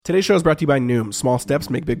Today's show is brought to you by Noom. Small steps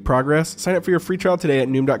make big progress. Sign up for your free trial today at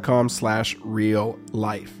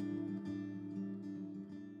noom.com/reallife.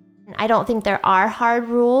 I don't think there are hard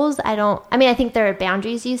rules. I think there are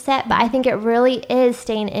boundaries you set, but I think it really is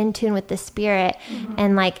staying in tune with the Spirit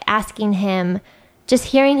and like asking Him, just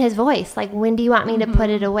hearing His voice. Like, when do you want me to put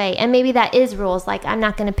it away? And maybe that is rules. Like, I'm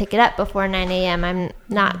not going to pick it up before 9 a.m. I'm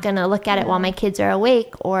not going to look at it while my kids are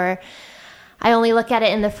awake, or I only look at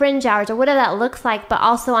it in the fringe hours, or whatever that looks like. But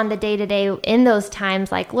also on the day-to-day in those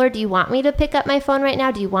times, like, Lord, do you want me to pick up my phone right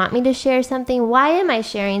now? Do you want me to share something? Why am I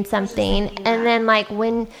sharing something? And then like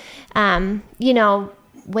when do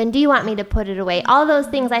you want me to put it away? All those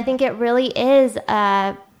things. I think it really is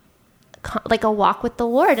like a walk with the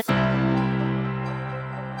Lord.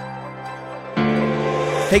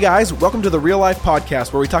 Hey guys, welcome to the Real Life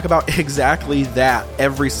Podcast, where we talk about exactly that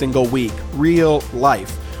every single week. Real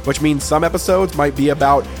life. Which means some episodes might be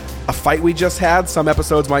about a fight we just had, some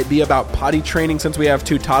episodes might be about potty training since we have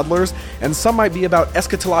 2 toddlers, and some might be about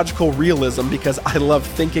eschatological realism because I love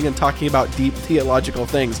thinking and talking about deep theological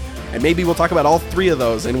things. And maybe we'll talk about all 3 of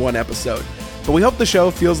those in one episode. But we hope the show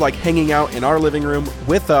feels like hanging out in our living room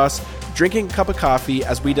with us, drinking a cup of coffee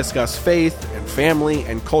as we discuss faith and family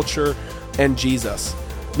and culture and Jesus.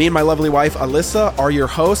 Me and my lovely wife, Alyssa, are your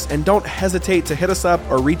hosts, and don't hesitate to hit us up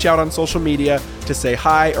or reach out on social media to say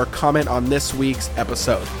hi or comment on this week's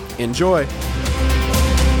episode. Enjoy.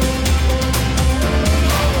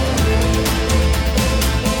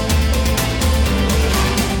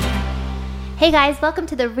 Hey guys, welcome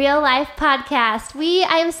to the Real Life Podcast.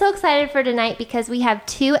 I am so excited for tonight because we have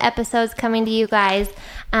 2 episodes coming to you guys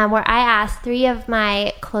where I asked 3 of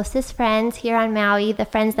my closest friends here on Maui, the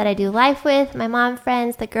friends that I do life with, my mom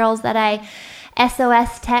friends, the girls that I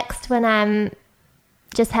SOS text when I'm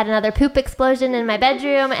just had another poop explosion in my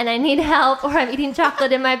bedroom and I need help, or I'm eating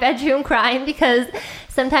chocolate in my bedroom crying because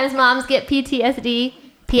sometimes moms get PTSD,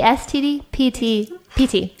 PSTD, PT.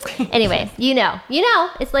 Anyway, you know,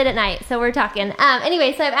 it's late at night, so we're talking.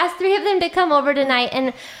 Anyway, so I've asked 3 of them to come over tonight,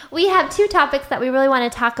 and we have 2 topics that we really want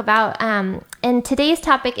to talk about. And today's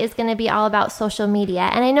topic is going to be all about social media.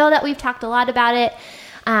 And I know that we've talked a lot about it.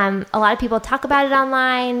 A lot of people talk about it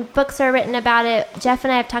online. Books are written about it. Jeff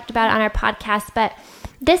and I have talked about it on our podcast. But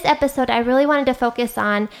this episode, I really wanted to focus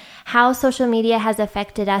on how social media has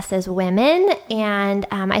affected us as women. And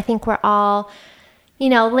I think we're all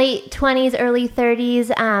late 20s, early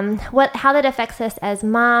 30s, how that affects us as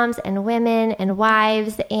moms and women and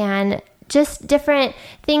wives, and just different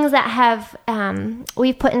things that have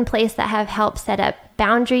we've put in place that have helped set up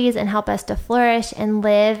boundaries and help us to flourish and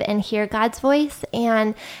live and hear God's voice.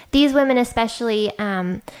 And these women especially,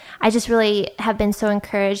 I just really have been so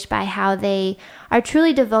encouraged by how they are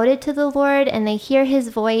truly devoted to the Lord and they hear His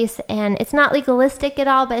voice, and it's not legalistic at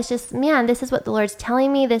all, but it's just, man, this is what the Lord's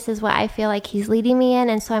telling me. This is what I feel like He's leading me in,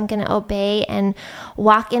 and so I'm going to obey and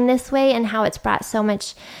walk in this way, and how it's brought so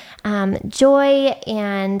much joy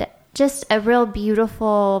and just a real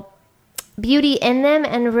beauty in them,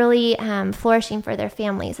 and really flourishing for their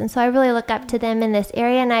families. And so I really look up to them in this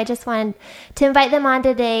area, and I just wanted to invite them on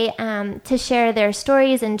today to share their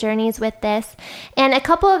stories and journeys with this. And a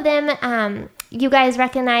couple of them you guys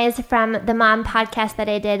recognize from the Mom podcast that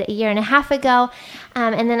I did 1.5 years ago.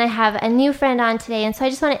 And then I have a new friend on today, and so I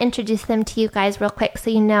just want to introduce them to you guys real quick so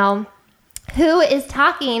you know who is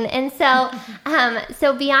talking. And so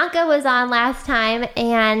Bianca was on last time,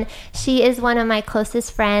 and she is one of my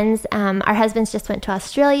closest friends. Our husbands just went to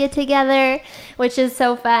Australia together, which is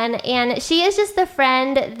so fun. And she is just a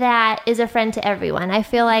friend that is a friend to everyone. I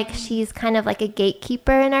feel like she's kind of like a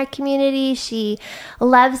gatekeeper in our community. She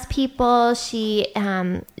loves people. She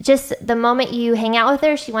just the moment you hang out with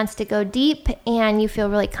her, she wants to go deep, and you feel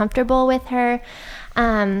really comfortable with her.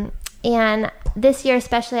 And this year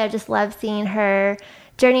especially, I just love seeing her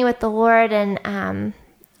journey with the Lord, and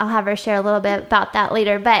I'll have her share a little bit about that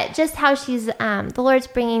later. But just how she's, the Lord's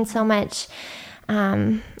bringing so much,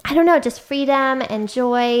 just freedom and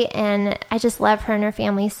joy, and I just love her and her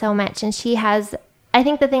family so much. And she has, I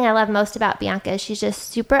think the thing I love most about Bianca is she's just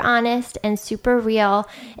super honest and super real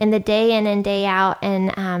in the day in and day out,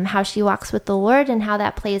 and how she walks with the Lord and how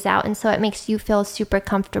that plays out. And so it makes you feel super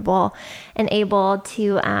comfortable and able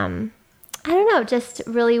to, just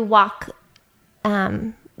really walk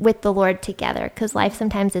with the Lord together, because life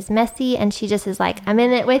sometimes is messy, and she just is like, I'm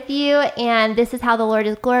in it with you, and this is how the Lord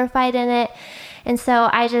is glorified in it. And so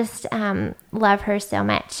I just love her so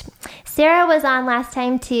much. Sarah was on last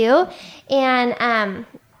time too, and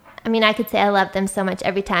I could say I love them so much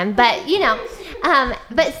every time, but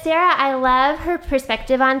But Sarah, I love her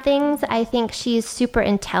perspective on things. I think she's super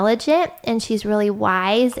intelligent and she's really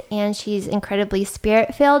wise and she's incredibly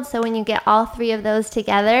spirit-filled. So when you get all three of those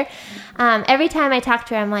together, every time I talk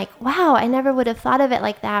to her, I'm like, wow, I never would have thought of it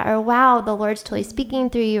like that. Or wow, the Lord's totally speaking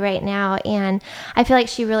through you right now. And I feel like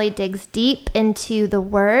she really digs deep into the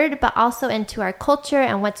word, but also into our culture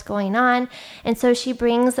and what's going on. And so she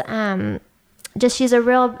brings she's a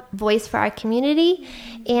real voice for our community,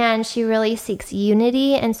 and she really seeks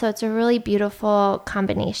unity, and so it's a really beautiful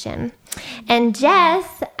combination. And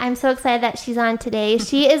Jess, I'm so excited that she's on today.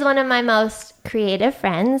 She is one of my most creative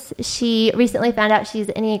friends. She recently found out she's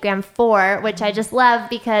Enneagram 4, which I just love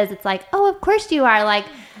because it's like, oh, of course you are. Like,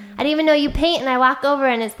 I didn't even know you paint, and I walk over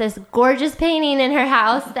and it's this gorgeous painting in her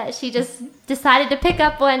house that she just decided to pick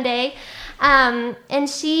up one day. And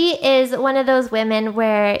she is one of those women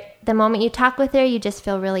where the moment you talk with her, you just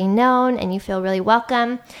feel really known and you feel really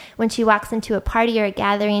welcome. When she walks into a party or a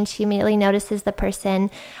gathering, she immediately notices the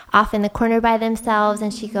person off in the corner by themselves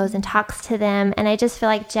and she goes and talks to them. And I just feel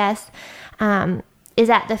like Jess is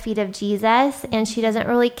at the feet of Jesus, and she doesn't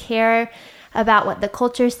really care about what the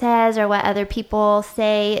culture says or what other people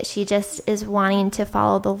say. She just is wanting to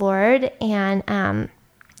follow the Lord. And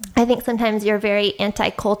I think sometimes you're very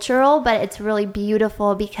anti-cultural, but it's really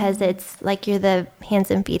beautiful because it's like you're the hands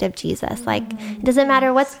and feet of Jesus. Like, it doesn't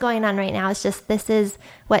matter what's going on right now. It's just, this is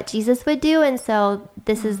what Jesus would do. And so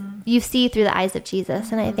this is, you see through the eyes of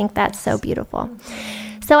Jesus. And I think that's so beautiful.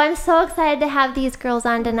 So I'm so excited to have these girls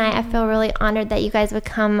on tonight. I feel really honored that you guys would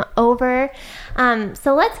come over.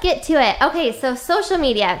 So let's get to it. Okay, so social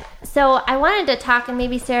media. So I wanted to talk, and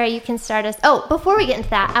maybe Sarah, you can start us. Oh, before we get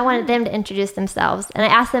into that, I wanted them to introduce themselves. And I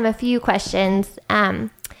asked them a few questions.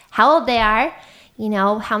 How old they are,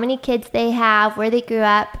 how many kids they have, where they grew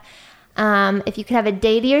up. If you could have a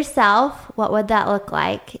day to yourself, what would that look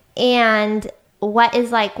like? And what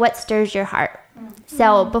stirs your heart?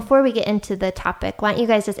 So before we get into the topic, why don't you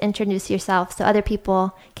guys just introduce yourself so other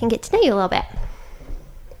people can get to know you a little bit?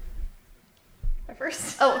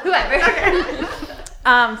 First. Oh, whoever. Okay.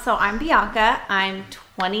 So I'm Bianca. I'm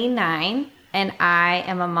 29, and I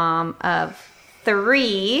am a mom of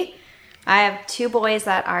 3. I have 2 boys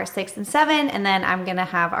that are 6 and 7, and then I'm going to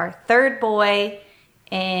have our 3rd boy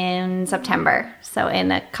in September. So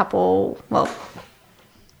in a couple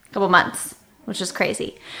months, which is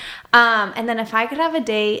crazy. And then if I could have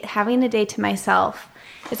having a day to myself,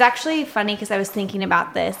 it's actually funny because I was thinking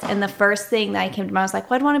about this, and the first thing that I came to mind, I was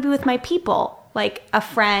like, well, I'd want to be with my people, like a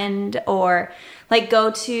friend, or like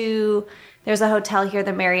there's a hotel here,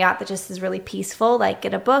 the Marriott, that just is really peaceful, like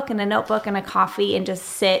get a book and a notebook and a coffee and just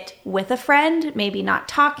sit with a friend, maybe not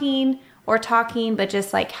talking, but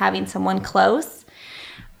just like having someone close.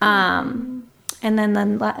 And then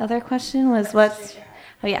the other question was what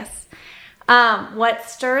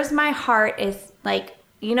stirs my heart is like,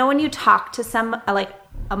 when you talk to like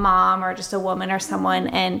a mom or just a woman or someone,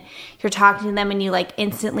 and you're talking to them and you like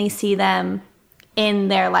instantly see them in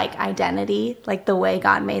their like identity, like the way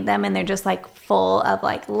God made them, and they're just like full of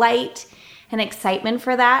like light and excitement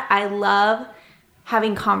for that. I love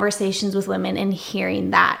having conversations with women and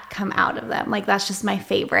hearing that come out of them. Like, that's just my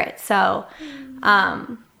favorite. So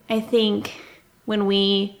I think when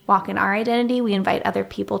we walk in our identity, we invite other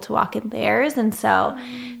people to walk in theirs. And so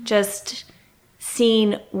just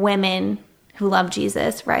seeing women who love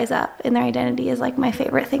Jesus rise up in their identity is like my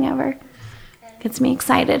favorite thing ever. Gets me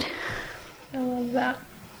excited. I love that.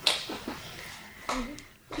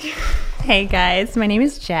 Hey guys, my name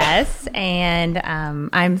is Jess, and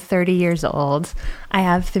I'm 30 years old. I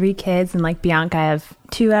have 3 kids, and like Bianca, I have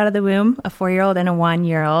 2 out of the womb, a 4-year-old and a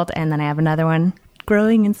 1-year-old, and then I have another one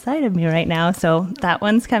growing inside of me right now. So that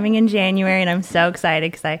one's coming in January, and I'm so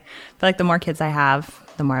excited because I feel like the more kids I have,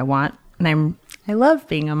 the more I want, and I love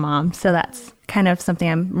being a mom. So that's kind of something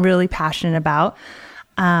I'm really passionate about.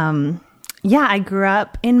 I grew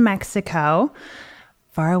up in Mexico,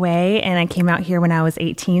 far away, and I came out here when I was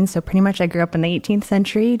 18. So pretty much I grew up in the 18th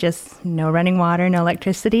century, just no running water, no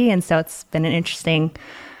electricity. And so it's been an interesting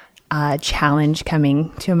challenge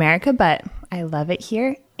coming to America, but I love it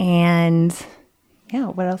here. And yeah,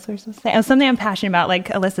 what else was I supposed to say? Oh, something I'm passionate about, like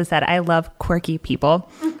Alyssa said, I love quirky people.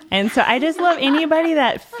 And so I just love anybody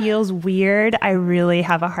that feels weird. I really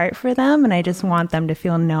have a heart for them, and I just want them to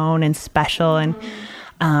feel known and special, and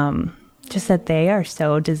just that they are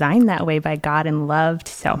so designed that way by God and loved.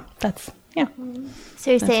 So that's, yeah.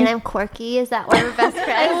 So you're saying I'm quirky? Is that why we're best friends?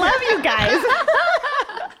 I love you guys.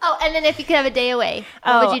 Oh, and then if you could have a day away,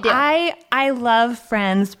 what would you do? I love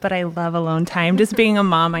friends, but I love alone time. Just being a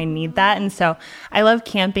mom, I need that. And so I love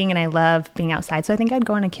camping and I love being outside. So I think I'd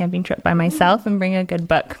go on a camping trip by myself and bring a good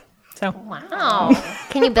book. So Wow.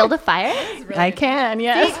 Can you build a fire? I can,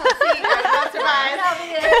 yes.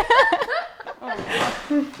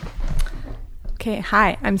 Okay,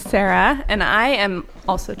 hi, I'm Sarah, and I am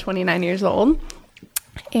also 29 years old.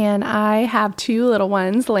 And I have two little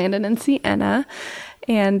ones, Landon and Sienna.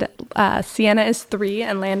 And Sienna is 3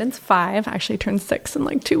 and Landon's 5. Actually turned 6 in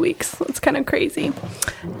like 2 weeks. It's kind of crazy.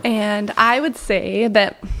 And I would say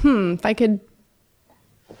that, if I could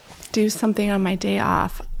do something on my day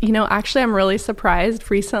off. Actually, I'm really surprised.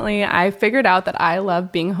 Recently, I figured out that I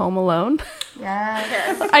love being home alone.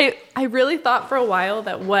 Yes. I really thought for a while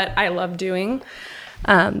that what I love doing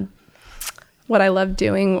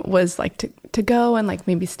was like to go and like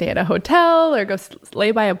maybe stay at a hotel or go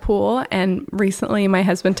lay by a pool. And recently my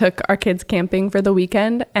husband took our kids camping for the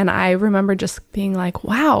weekend. And I remember just being like,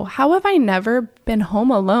 wow, how have I never been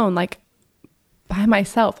home alone? Like by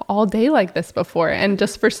myself all day like this before. And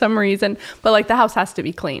just for some reason, but like the house has to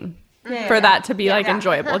be clean for that to be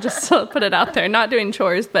enjoyable, just to put it out there, not doing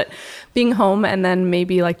chores, but being home and then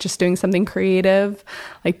maybe like just doing something creative,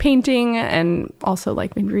 like painting and also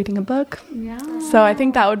like maybe reading a book. Yeah. So I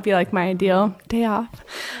think that would be like my ideal day off,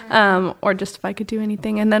 or just if I could do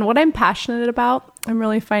anything. And then what I'm passionate about, I'm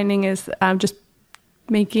really finding is just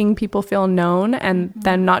making people feel known and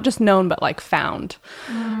then not just known, but like found.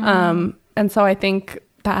 And so I think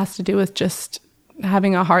that has to do with just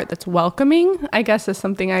having a heart that's welcoming, I guess, is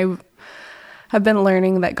something I have been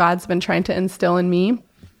learning that God's been trying to instill in me.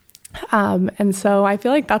 And so I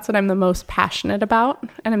feel like that's what I'm the most passionate about.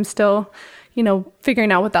 And I'm still,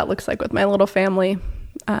 figuring out what that looks like with my little family.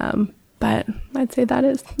 But I'd say that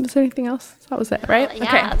is there anything else? That was it, right? Yeah,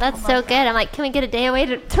 okay. That's so good. I'm like, can we get a day away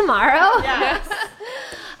tomorrow? Yes.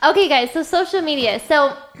 Okay, guys, so social media.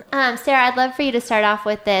 So, Sarah, I'd love for you to start off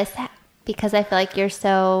with this because I feel like you're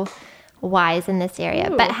so wise in this area.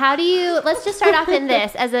 Ooh. But let's just start off in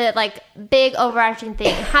this as a like big overarching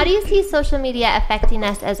thing. How do you see social media affecting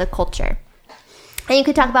us as a culture? And you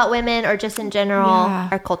could talk about women or just in general,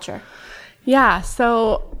 our culture. Yeah,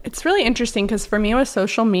 so it's really interesting because for me with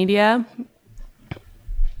social media,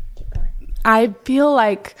 I feel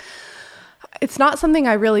like it's not something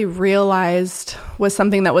I really realized was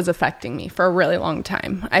something that was affecting me for a really long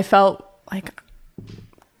time. I felt like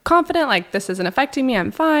confident, like this isn't affecting me, I'm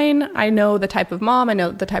fine. I know the type of mom, I know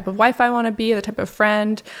the type of wife I want to be, the type of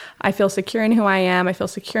friend. I feel secure in who I am, I feel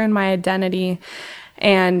secure in my identity.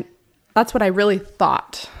 And that's what I really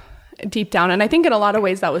thought deep down. And I think in a lot of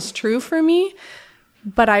ways that was true for me.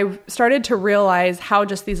 But I started to realize how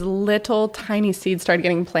just these little tiny seeds started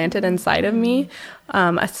getting planted inside of me,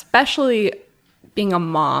 especially being a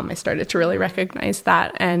mom. I started to really recognize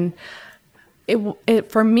that. And it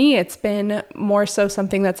for me, it's been more so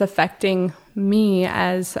something that's affecting me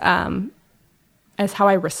as how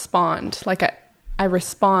I respond. Like I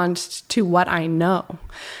respond to what I know.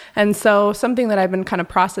 And so something that I've been kind of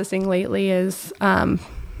processing lately is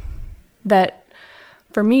that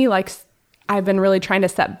for me, like I've been really trying to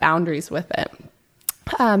set boundaries with it,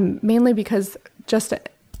 mainly because just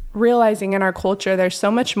realizing in our culture, there's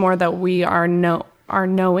so much more that we are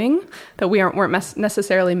knowing that we weren't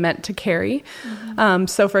necessarily meant to carry. Mm-hmm.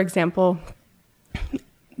 So for example,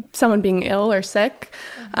 someone being ill or sick,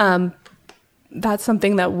 that's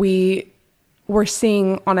something that we're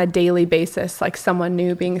seeing on a daily basis, like someone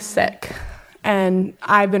new being sick. And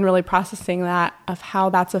I've been really processing that of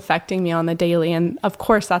how that's affecting me on the daily. And of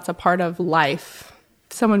course, that's a part of life,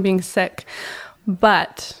 someone being sick.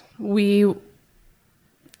 But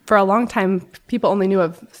for a long time, people only knew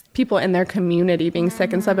of people in their community being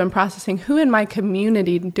sick. And so I've been processing who in my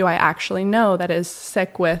community do I actually know that is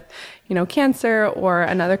sick with, cancer or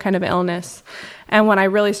another kind of illness. And when I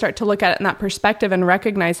really start to look at it in that perspective and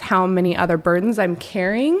recognize how many other burdens I'm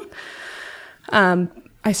carrying,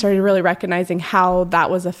 I started really recognizing how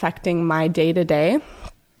that was affecting my day-to-day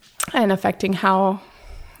and affecting how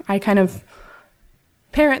I kind of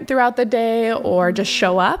parent throughout the day or just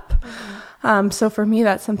show up. So for me,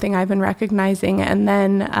 that's something I've been recognizing. And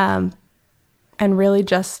then, and really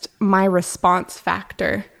just my response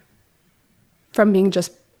factor from being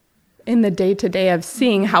just in the day-to-day of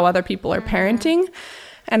seeing how other people are parenting.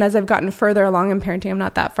 And as I've gotten further along in parenting, I'm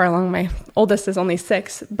not that far along. My oldest is only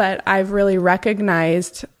 6, but I've really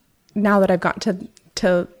recognized now that I've gotten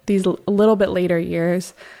to these a little bit later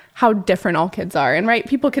years, how different all kids are. And right,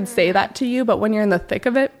 people could say that to you, but when you're in the thick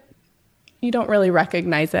of it, you don't really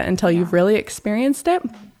recognize it until you've really experienced it.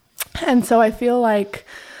 And so I feel like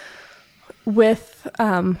with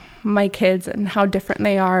my kids and how different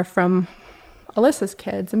they are from Alyssa's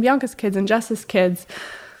kids and Bianca's kids and Jess's kids,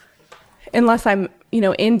 unless I'm,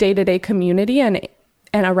 in day-to-day community and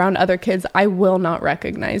and around other kids, I will not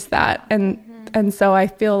recognize that. And so I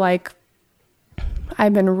feel like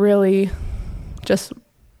I've been really just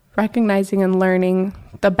recognizing and learning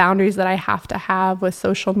the boundaries that I have to have with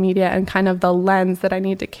social media and kind of the lens that I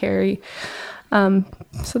need to carry. So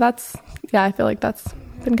that's, I feel like that's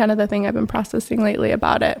been kind of the thing I've been processing lately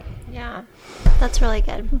about it. Yeah, that's really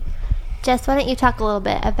good. Jess, why don't you talk a little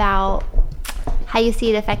bit about how you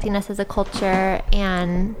see it affecting us as a culture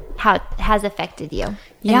and how it has affected you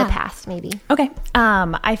in the past, maybe. Okay.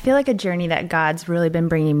 I feel like a journey that God's really been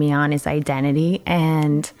bringing me on is identity,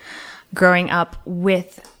 and growing up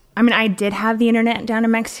with, I did have the internet down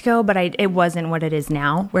in Mexico, but it wasn't what it is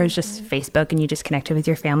now, where it's just Facebook and you just connected with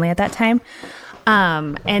your family at that time.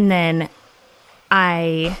 And then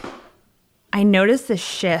I noticed this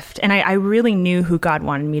shift, and I really knew who God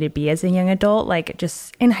wanted me to be as a young adult. Like,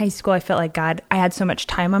 just in high school, I felt like I had so much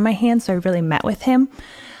time on my hands, so I really met with him.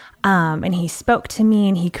 And he spoke to me,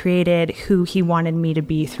 and he created who he wanted me to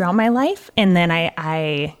be throughout my life. And then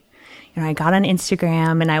I got on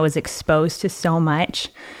Instagram, and I was exposed to so much.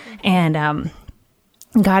 And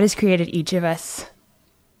God has created each of us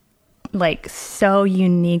like so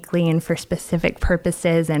uniquely and for specific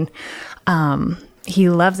purposes. And he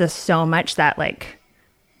loves us so much that like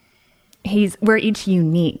we're each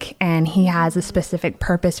unique, and he has a specific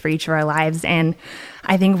purpose for each of our lives. And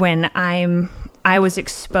I think when I was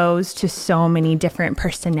exposed to so many different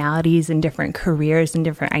personalities and different careers and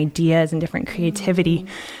different ideas and different creativity,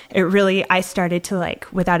 I started to, like,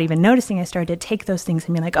 without even noticing, I started to take those things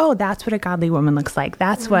and be like, oh, that's what a godly woman looks like.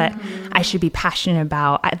 That's what I should be passionate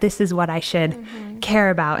about. This is what I should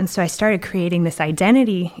care about. And so I started creating this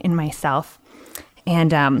identity in myself.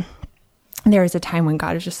 And there was a time when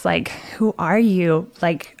God was just like, who are you?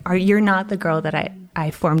 Like, you're not the girl that I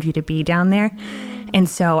formed you to be down there. And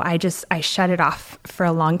so I shut it off for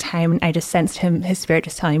a long time. I just sensed his spirit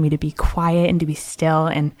just telling me to be quiet and to be still,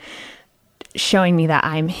 and showing me that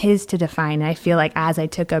I'm his to define. And I feel like as I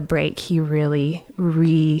took a break, he really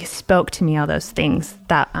spoke to me all those things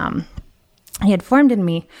that he had formed in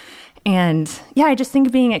me. And I just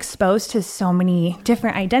think being exposed to so many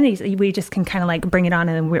different identities, we just can kind of like bring it on,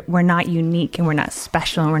 and we're not unique, and we're not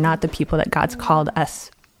special, and we're not the people that God's called us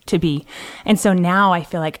to be. And so now I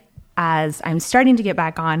feel like as I'm starting to get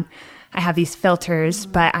back on, I have these filters,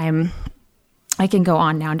 but I can go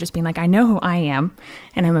on now and just being like, I know who I am,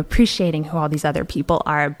 and I'm appreciating who all these other people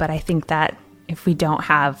are. But I think that if we don't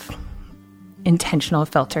have intentional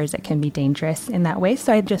filters, it can be dangerous in that way.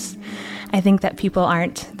 So I think that people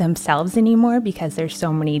aren't themselves anymore because there's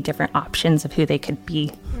so many different options of who they could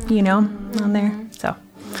be, on there. So,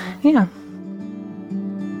 yeah.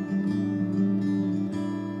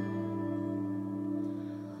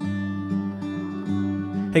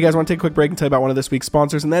 Hey guys, I want to take a quick break and tell you about one of this week's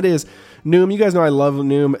sponsors, and that is Noom. You guys know I love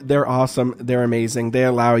Noom. They're awesome. They're amazing. They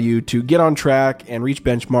allow you to get on track and reach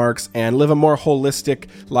benchmarks and live a more holistic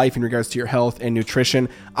life in regards to your health and nutrition.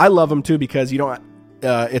 I love them too because you don't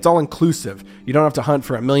it's all inclusive. You don't have to hunt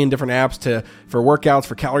for a million different apps for workouts,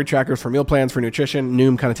 for calorie trackers, for meal plans, for nutrition.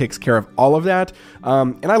 Noom kind of takes care of all of that.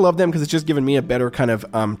 And I love them because it's just given me a better kind of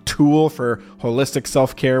tool for holistic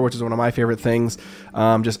self-care, which is one of my favorite things.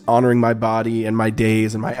 Just honoring my body and my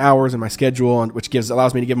days and my hours and my schedule, and which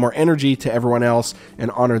allows me to give more energy to everyone else and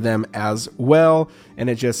honor them as well. And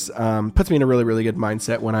it just puts me in a really, really good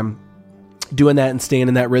mindset when I'm doing that and staying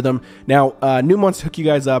in that rhythm. Now, Noom wants to hook you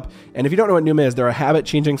guys up. And if you don't know what Noom is, they're a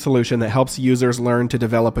habit-changing solution that helps users learn to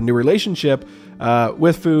develop a new relationship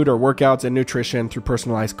with food or workouts and nutrition through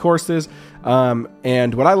personalized courses.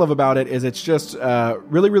 And what I love about it is it's just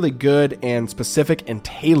really, really good and specific and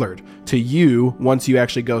tailored to you once you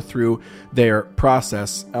actually go through their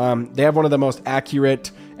process. They have one of the most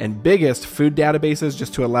accurate and biggest food databases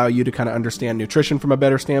just to allow you to kind of understand nutrition from a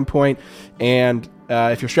better standpoint. And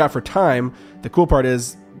if you're strapped for time, the cool part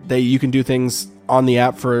is you can do things on the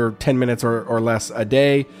app for 10 minutes or less a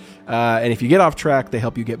day. And if you get off track, they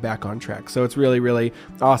help you get back on track. So it's really, really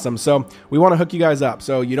awesome. So we want to hook you guys up.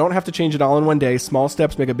 So you don't have to change it all in one day. Small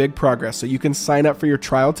steps make a big progress. So you can sign up for your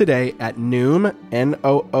trial today at Noom,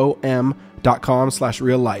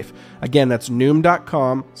 Noom.com/reallife. Again, that's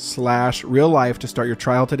Noom.com/reallife to start your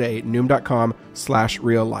trial today.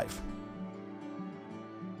 Noom.com/reallife.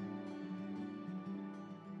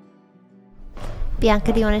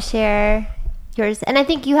 Bianca, do you want to share yours? And I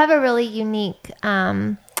think you have a really unique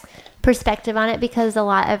perspective on it because a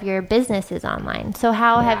lot of your business is online. So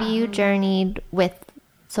how have you journeyed with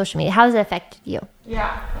social media? How has it affected you?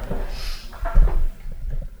 Yeah.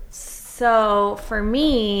 So for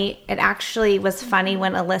me, it actually was funny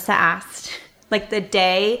when Alyssa asked, like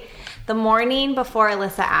the morning before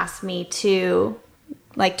Alyssa asked me to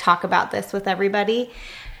like talk about this with everybody.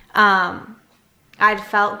 I'd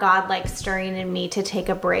felt God like stirring in me to take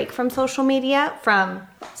a break from social media, from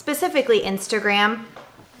specifically Instagram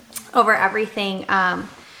over everything.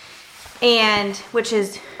 And which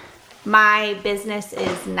is, my business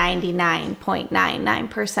is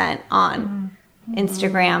 99.99% on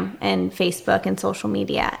Instagram and Facebook and social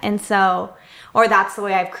media. And so, or that's the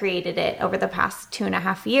way I've created it over the past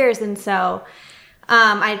 2.5 years. And so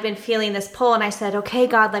I'd been feeling this pull, and I said, okay,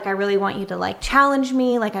 God, like, I really want you to like challenge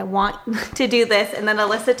me. Like, I want to do this. And then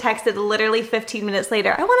Alyssa texted literally 15 minutes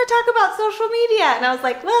later, I want to talk about social media. And I was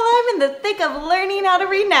like, well, I'm in the thick of learning how to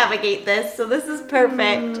re-navigate this. So this is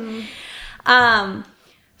perfect.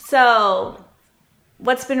 So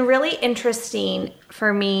what's been really interesting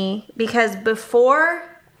for me, because before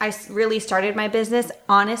I really started my business,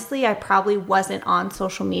 honestly, I probably wasn't on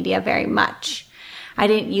social media very much. I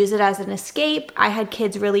didn't use it as an escape. I had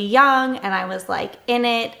kids really young, and I was like in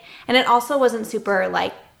it. And it also wasn't super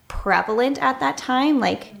like prevalent at that time,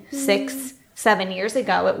 like 6-7 years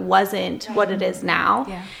ago. It wasn't what it is now.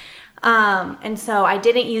 Yeah. And so I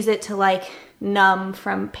didn't use it to like numb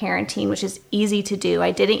from parenting, which is easy to do.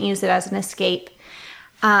 I didn't use it as an escape.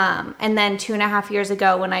 And then 2.5 years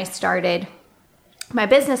ago, when I started my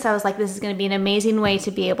business, I was like, this is going to be an amazing way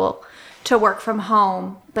to be able to work from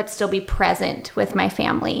home, but still be present with my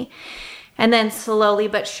family. And then slowly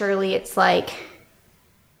but surely, it's like,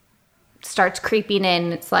 starts creeping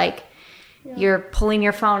in. It's like, you're pulling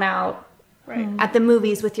your phone out at the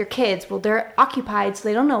movies with your kids. Well, they're occupied, so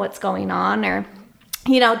they don't know what's going on, or,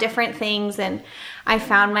 you know, different things. And I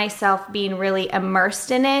found myself being really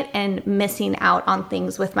immersed in it and missing out on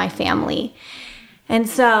things with my family. And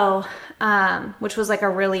so, which was like a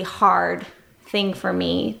really hard thing for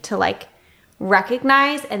me to like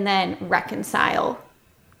recognize and then reconcile.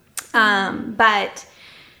 But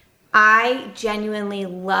I genuinely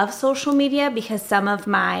love social media because some of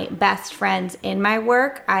my best friends in my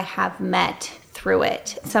work I have met through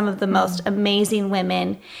it. Some of the most amazing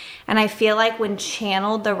women. And I feel like when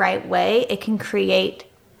channeled the right way, it can create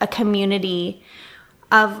a community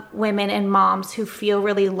of women and moms who feel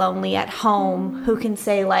really lonely at home, who can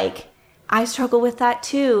say like, I struggle with that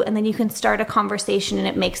too. And then you can start a conversation, and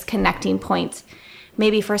it makes connecting points,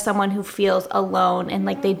 maybe for someone who feels alone and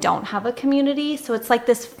like they don't have a community. So it's like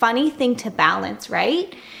this funny thing to balance,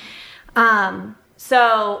 right?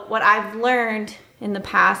 So what I've learned in the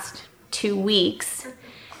past 2 weeks,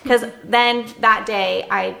 because then that day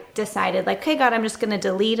I decided like, okay, God, I'm just going to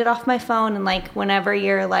delete it off my phone. And like, whenever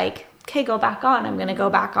you're like, okay, go back on, I'm going to go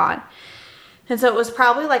back on. And so it was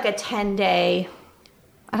probably like a 10-day,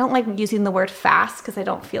 I don't like using the word fast because I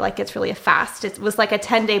don't feel like it's really a fast. It was like a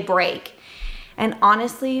 10-day break. And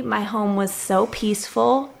honestly, my home was so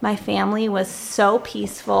peaceful. My family was so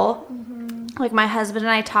peaceful. Like, my husband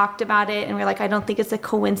and I talked about it, and we're like, I don't think it's a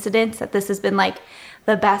coincidence that this has been like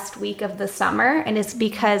the best week of the summer. And it's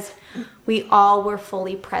because we all were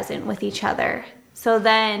fully present with each other. So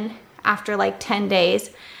then after like 10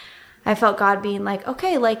 days, I felt God being like,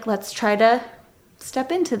 okay, like, let's try to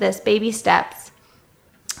step into this, baby steps.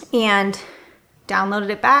 And downloaded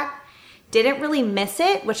it back. Didn't really miss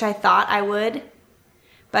it, which I thought I would,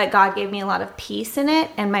 but God gave me a lot of peace in it,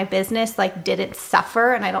 and my business like didn't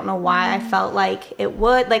suffer. And I don't know why I felt like it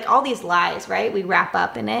would, like all these lies, right? We wrap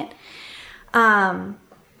up in it. And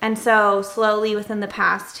so slowly within the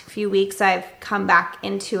past few weeks, I've come back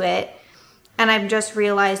into it, and I'm just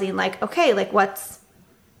realizing like, okay, like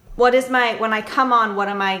what is my, when I come on, what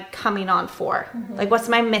am I coming on for? Like, what's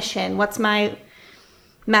my mission? What's my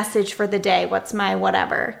message for the day? What's my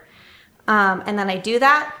whatever? And then I do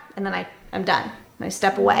that, and then I'm done. I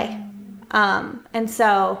step away. And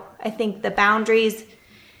so I think the boundaries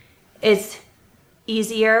is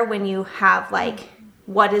easier when you have like,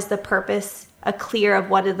 what is the purpose, a clear of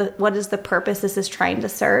what is the purpose this is trying to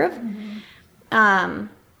serve.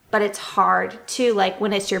 But it's hard too, like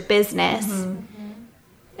when it's your business,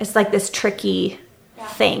 it's like this tricky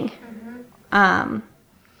thing.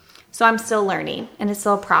 So I'm still learning, and it's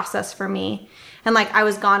still a process for me. And like, I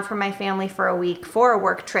was gone from my family for a week for a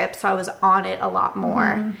work trip, so I was on it a lot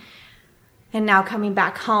more. And now coming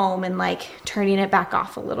back home and like turning it back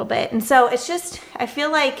off a little bit. And so it's just, I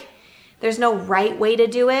feel like there's no right way to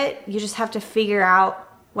do it. You just have to figure out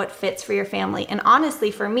what fits for your family. And honestly,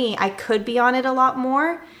 for me, I could be on it a lot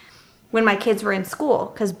more when my kids were in school,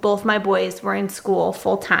 because both my boys were in school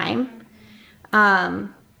full time.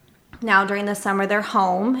 Now during the summer, they're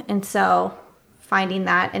home. And so finding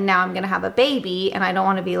that, and now I'm going to have a baby, and I don't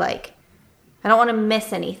want to be like, I don't want to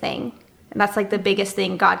miss anything. And that's like the biggest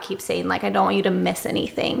thing God keeps saying, like, I don't want you to miss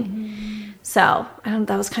anything. So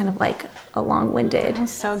that was kind of like a long-winded.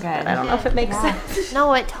 So good. I don't know if it makes sense.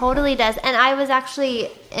 No, it totally does. And I was actually,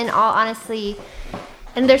 in all honesty,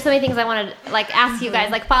 and there's so many things I wanted to like ask you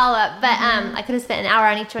guys, like follow up, but I could have spent an hour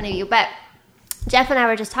on each one of you. But Jeff and I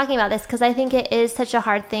were just talking about this because I think it is such a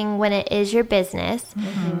hard thing when it is your business,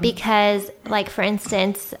 because like, for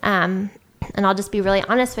instance, and I'll just be really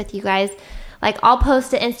honest with you guys, like I'll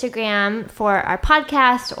post to Instagram for our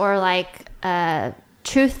podcast or like a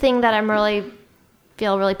truth thing that I'm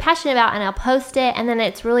feel really passionate about, and I'll post it, and then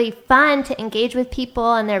it's really fun to engage with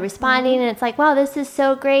people and they're responding, and it's like, wow, this is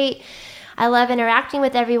so great. I love interacting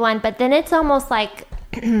with everyone. But then it's almost like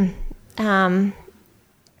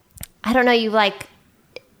I don't know, you like,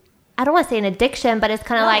 I don't want to say an addiction, but it's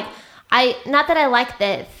kind of like, not that I like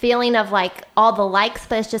the feeling of like all the likes,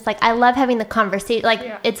 but it's just like, I love having the conversation.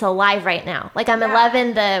 Like it's alive right now. Like I'm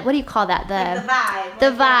loving what do you call that? The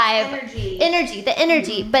vibe, the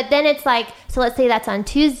energy. But then it's like, so let's say that's on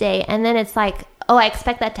Tuesday, and then it's like, oh, I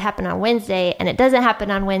expect that to happen on Wednesday, and it doesn't happen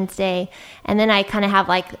on Wednesday. And then I kind of have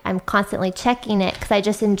like, I'm constantly checking it because I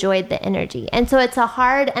just enjoyed the energy. And so it's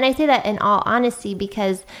and I say that in all honesty,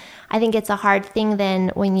 because I think it's a hard thing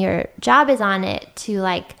then when your job is on it to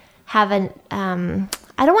like have I don't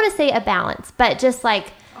want to say a balance, but just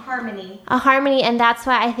like a harmony. And that's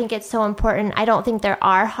why I think it's so important. I don't think there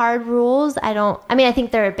are hard rules. I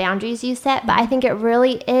think there are boundaries you set, but I think it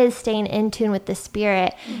really is staying in tune with the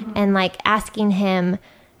Spirit and like asking him,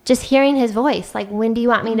 just hearing his voice. Like, when do you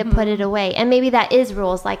want me to put it away? And maybe that is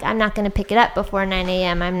rules. Like, I'm not going to pick it up before 9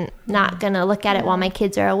 a.m. I'm not going to look at it while my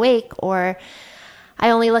kids are awake, or I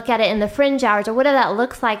only look at it in the fringe hours, or whatever that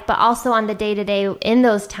looks like. But also on the day-to-day, in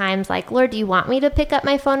those times, like, Lord, do you want me to pick up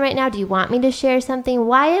my phone right now? Do you want me to share something?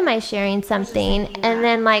 Why am I sharing something? And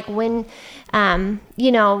then like, when, when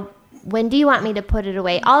do you want me to put it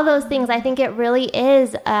away? All those things, I think it really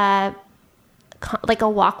is like a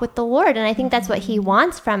walk with the Lord. And I think that's what he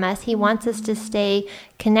wants from us. He wants us to stay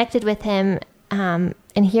connected with him,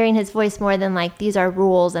 and hearing his voice more than like, these are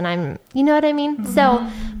rules and you know what I mean? So,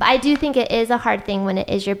 but I do think it is a hard thing when it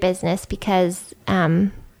is your business, because I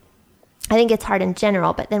think it's hard in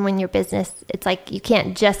general, but then when your business, it's like, you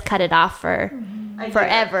can't just cut it off for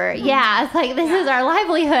forever. Yeah. It's like, this is our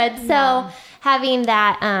livelihood. So having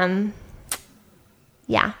that,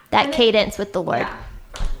 that cadence with the Lord. Yeah.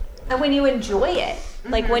 And when you enjoy it,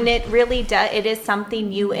 like when it really does, it is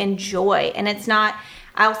something you enjoy, and it's not,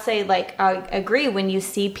 I'll say, like, I agree when you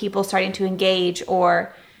see people starting to engage,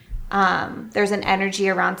 or there's an energy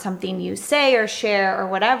around something you say or share or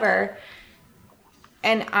whatever.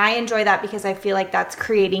 And I enjoy that because I feel like that's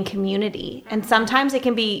creating community. And sometimes it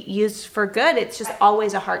can be used for good. It's just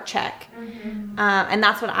always a heart check. And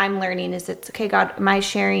that's what I'm learning is, it's, okay, God, am I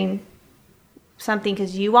sharing something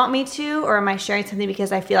because you want me to, or am I sharing something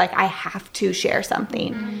because I feel like I have to share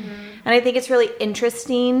something? And I think it's really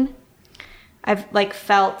interesting. I've like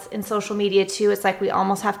felt in social media too, it's like we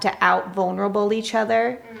almost have to out vulnerable each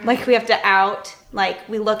other. Like we have to like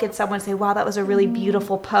we look at someone and say, wow, that was a really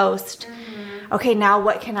beautiful post. Okay, now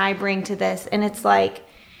what can I bring to this? And it's like,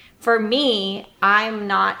 for me,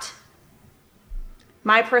 my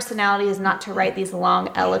personality is not to write these long,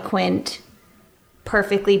 eloquent,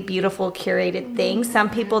 perfectly beautiful, curated things.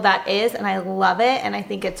 Some people that is, and I love it, and I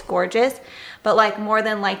think it's gorgeous. But like, more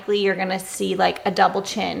than likely, you're going to see like a double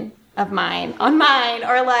chin of mine on mine,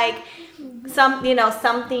 or like something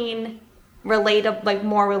relatable, like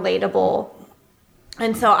more relatable.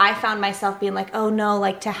 And so I found myself being like, oh no,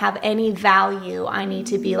 like to have any value, I need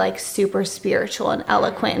to be like super spiritual and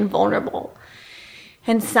eloquent and vulnerable.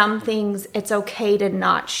 And some things, it's okay to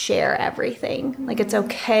not share everything. Like it's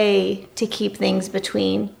okay to keep things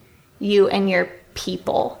between you and your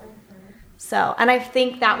people. So, and I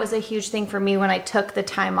think that was a huge thing for me when I took the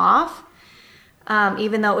time off.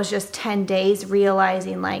 Even though it was just 10 days,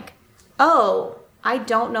 realizing like, oh, I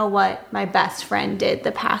don't know what my best friend did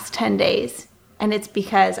the past 10 days. And it's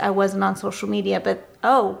because I wasn't on social media. But,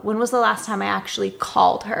 oh, when was the last time I actually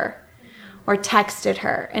called her or texted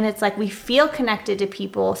her? And it's like, we feel connected to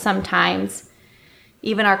people sometimes,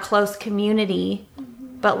 even our close community.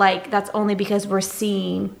 But like, that's only because we're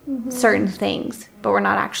seeing certain things, but we're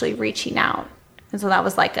not actually reaching out. And so that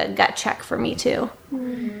was like a gut check for me too.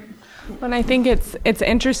 And I think it's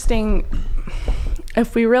interesting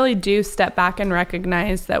if we really do step back and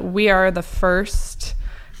recognize that we are the first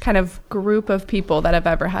kind of group of people that have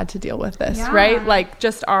ever had to deal with this, right? Like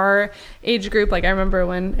just our age group. Like I remember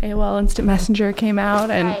when AOL Instant Messenger came out,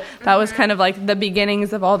 and that was kind of like the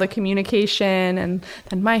beginnings of all the communication, and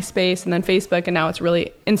then MySpace, and then Facebook, and now it's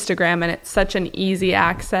really Instagram, and it's such an easy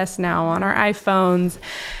access now on our iPhones.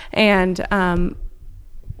 And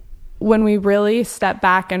when we really step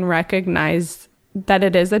back and recognize that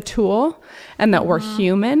it is a tool and that we're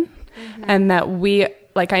human and that we,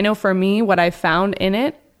 like, I know for me, what I've found in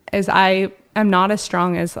it is I am not as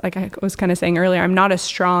strong as, like I was kind of saying earlier, I'm not as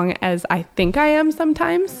strong as I think I am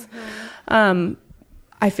sometimes.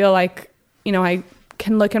 I feel like, you know, I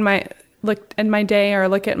can look in my day or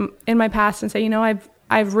look at in my past and say, you know,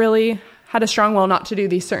 I've really had a strong will not to do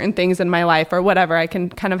these certain things in my life or whatever. I can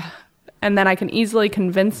kind of, and then I can easily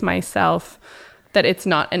convince myself that it's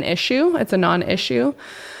not an issue. It's a non-issue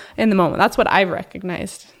in the moment. That's what I've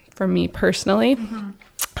recognized for me personally.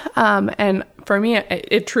 And for me,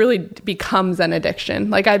 it truly becomes an addiction.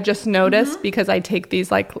 Like I've just noticed because I take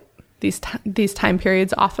these like these time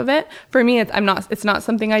periods off of it. For me, it's not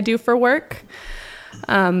something I do for work.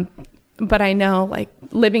 But I know, like,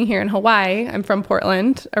 living here in Hawaii, I'm from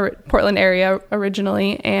Portland area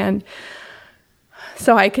originally, and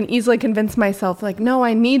so I can easily convince myself, like, no,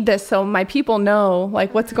 I need this so my people know,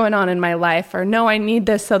 like, what's going on in my life, or no, I need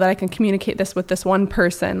this so that I can communicate this with this one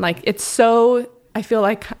person. Like, it's so, I feel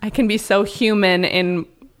like I can be so human in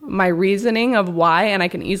my reasoning of why, and I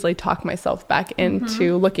can easily talk myself back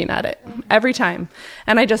into looking at it every time.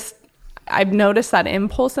 And I've noticed that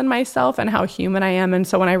impulse in myself and how human I am. And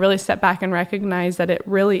so when I really step back and recognize that it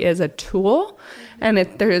really is a tool and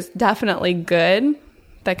there's definitely good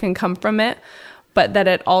that can come from it, but that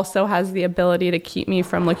it also has the ability to keep me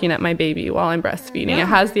from looking at my baby while I'm breastfeeding. It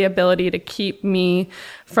has the ability to keep me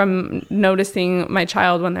from noticing my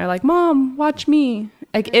child when they're like, Mom, watch me.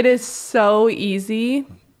 Like, it is so easy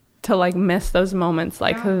to like miss those moments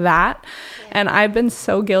like that. And I've been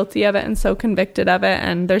so guilty of it and so convicted of it.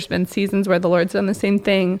 And there's been seasons where the Lord's done the same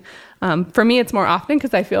thing. For me, it's more often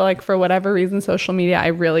because I feel like for whatever reason, social media, I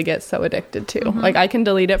really get so addicted to. Like I can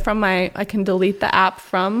delete the app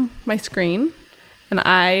from my screen. And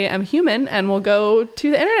I am human and will go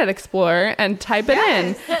to the Internet Explorer and type it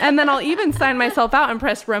in. And then I'll even sign myself out and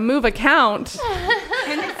press remove account.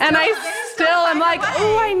 And I still am like,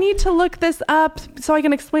 oh, I need to look this up so I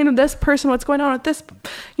can explain to this person what's going on with this,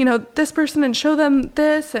 this person and show them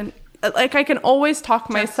this. And like, I can always talk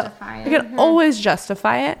myself. I can always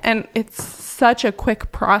justify it. And it's such a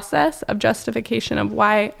quick process of justification of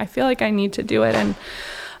why I feel like I need to do it. And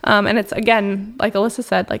it's, again, like Alyssa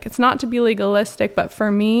said, like, it's not to be legalistic, but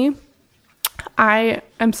for me, I've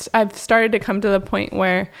started to come to the point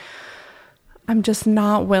where I'm just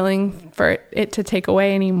not willing for it to take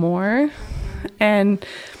away anymore. And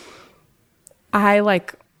I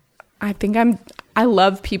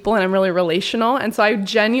love people and I'm really relational. And so I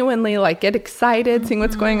genuinely like get excited seeing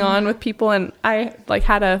what's going on with people. And I like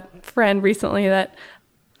had a friend recently that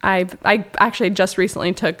I actually just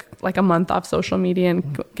recently took like a month off social media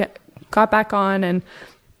and got back on and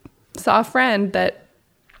saw a friend that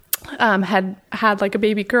had like a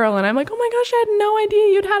baby girl, and I'm like, oh my gosh, I had no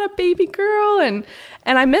idea you'd had a baby girl, and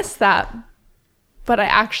I missed that. But I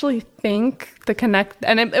actually think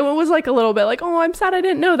and it was like a little bit like, oh, I'm sad I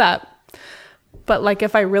didn't know that. But like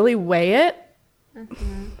if I really weigh it,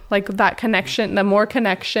 like that connection, the more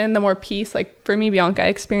peace. Like for me, Bianca, I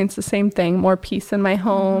experienced the same thing, more peace in my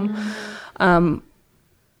home.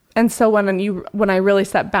 And so when I really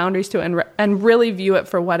set boundaries to it and really view it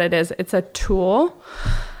for what it is, it's a tool.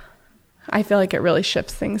 I feel like it really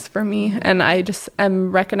shifts things for me, and I just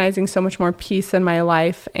am recognizing so much more peace in my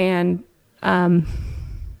life, and kind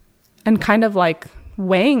of like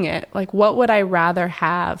weighing it, like what would I rather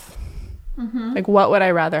have? Like what would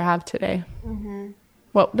I rather have today?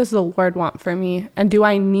 What does the Lord want for me? And do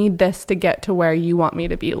I need this to get to where you want me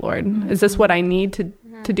to be, Lord? Is this what I need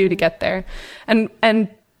to do to get there? And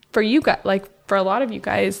for you guys, like for a lot of you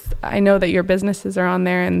guys, I know that your businesses are on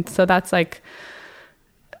there. And so that's like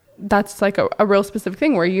a real specific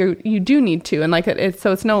thing where you do need to. And like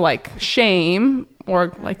so it's no like shame,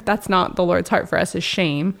 or like that's not the Lord's heart for us is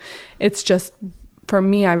shame. It's just, for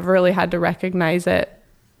me, I've really had to recognize it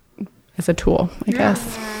as a tool, I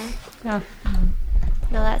guess. Yeah.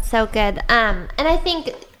 No, that's so good. And I think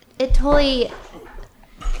it totally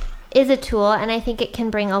is a tool, and I think it can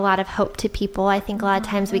bring a lot of hope to people. I think a lot of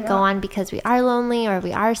times we go on because we are lonely or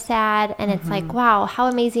we are sad, and it's like, wow, how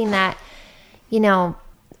amazing that,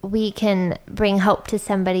 we can bring hope to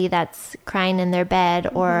somebody that's crying in their bed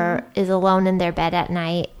or is alone in their bed at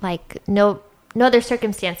night. Like no other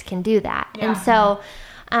circumstance can do that. Yeah. And so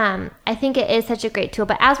I think it is such a great tool.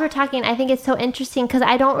 But as we're talking, I think it's so interesting because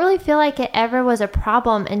I don't really feel like it ever was a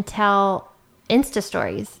problem until Insta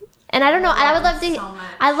stories. And I don't know. I would love to.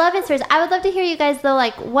 I love Insta stories. I would love to hear you guys though.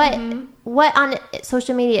 Like what on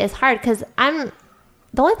social media is hard, because the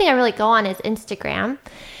only thing I really go on is Instagram.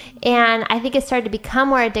 And I think it started to become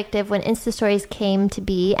more addictive when Insta stories came to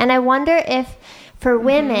be. And I wonder if for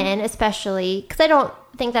women, especially, because I don't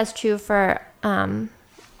think that's true for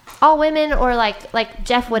all women, or like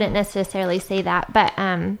Jeff wouldn't necessarily say that, but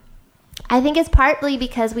I think it's partly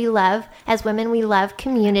because as women, we love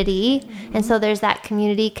community. And so there's that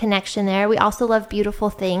community connection there. We also love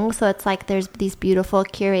beautiful things. So it's like there's these beautiful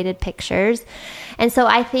curated pictures. And so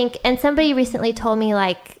I think, and somebody recently told me,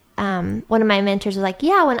 like, one of my mentors was like,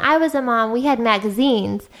 yeah, when I was a mom, we had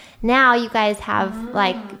magazines. Now you guys have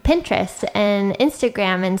like Pinterest and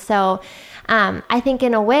Instagram. And so I think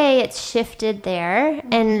in a way it's shifted there.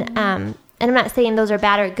 And I'm not saying those are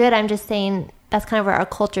bad or good. I'm just saying that's kind of where our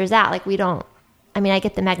culture's at. Like, I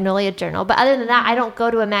get the Magnolia Journal, but other than that, I don't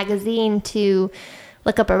go to a magazine to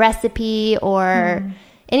look up a recipe or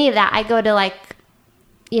any of that. I go to, like,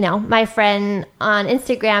 my friend on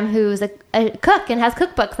Instagram who's a cook and has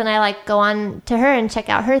cookbooks, and I like go on to her and check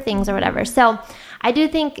out her things or whatever. So I do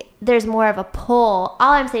think there's more of a pull.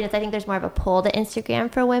 All I'm saying is I think there's more of a pull to Instagram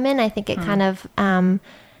for women. I think it kind of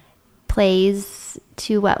plays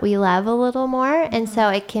to what we love a little more. And so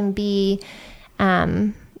it can be,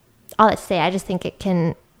 all let's say, I just think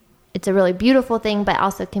it's a really beautiful thing, but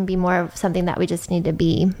also can be more of something that we just need to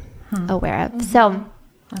be aware of. So,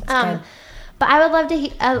 That's good. But I would love to,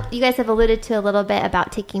 you guys have alluded to a little bit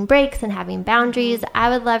about taking breaks and having boundaries.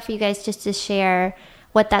 I would love for you guys just to share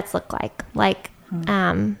what that's looked like. Like,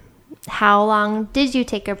 how long did you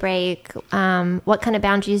take a break? What kind of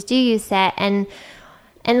boundaries do you set? And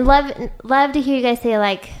love to hear you guys say,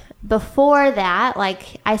 like, before that,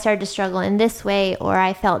 like, I started to struggle in this way, or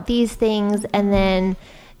I felt these things, and then,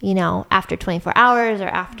 after 24 hours or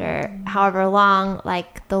after however long,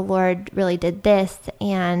 like, the Lord really did this,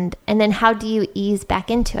 and then how do you ease back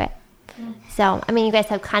into it? So, you guys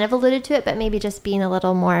have kind of alluded to it, but maybe just being a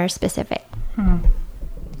little more specific.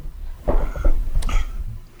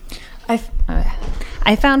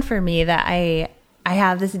 I found for me that I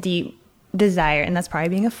have this deep desire, and that's probably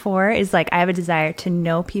being a 4, is like I have a desire to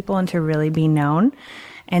know people and to really be known.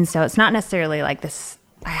 And so it's not necessarily like this,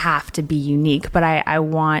 I have to be unique, but I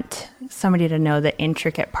want somebody to know the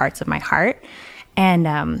intricate parts of my heart.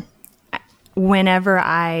 And whenever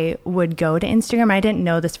I would go to Instagram, I didn't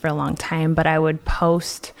know this for a long time, but I would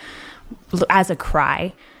post as a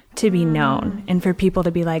cry to be known and for people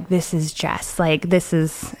to be like, this is Jess, like, this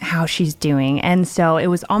is how she's doing. And so it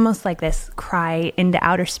was almost like this cry into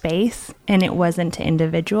outer space, and it wasn't to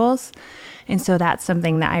individuals. And so that's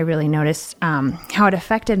something that I really noticed, how it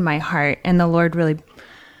affected my heart. And the Lord really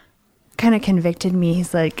kind of convicted me.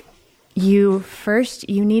 He's like, you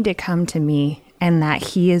need to come to me, and that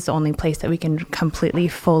He is the only place that we can completely,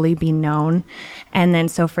 fully be known. And then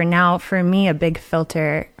so for me, a big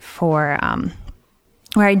filter for,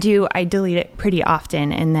 where I delete it pretty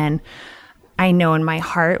often. And then I know in my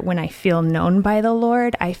heart, when I feel known by the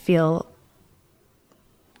Lord,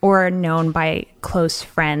 or known by close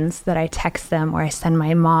friends, that I text them or I send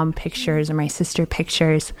my mom pictures or my sister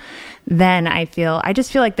pictures, then I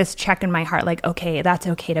just feel like this check in my heart, like, okay, that's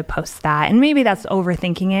okay to post that. And maybe that's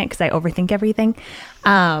overthinking it, because I overthink everything.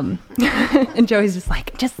 And Joey's just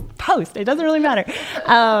like, just post. It doesn't really matter.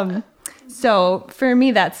 So for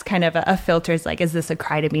me, that's kind of a filter. Is like, is this a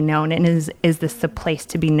cry to be known? And is this the place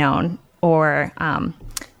to be known? Or,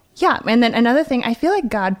 yeah. And then another thing, I feel like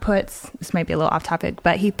God this might be a little off topic,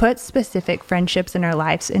 but He puts specific friendships in our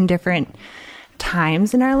lives in different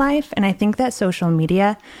times in our life. And I think that social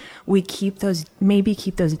media, we keep those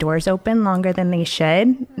doors open longer than they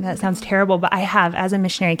should. That sounds terrible, but as a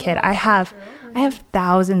missionary kid, I have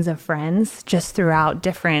thousands of friends just throughout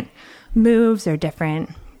different moves or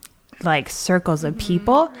different, like, circles of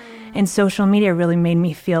people. And social media really made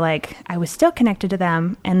me feel like I was still connected to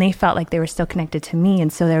them, and they felt like they were still connected to me.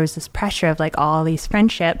 And so there was this pressure of, like, all these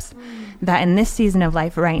friendships that in this season of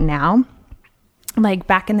life right now, like,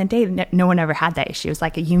 back in the day, no one ever had that issue. It was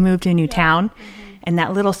like, you move to a new town, and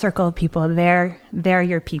that little circle of people, they're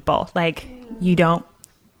your people. Like, you don't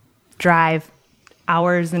drive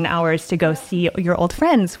hours and hours to go see your old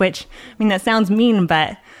friends, which, that sounds mean,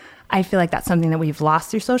 but I feel like that's something that we've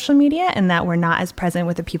lost through social media, and that we're not as present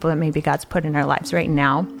with the people that maybe God's put in our lives right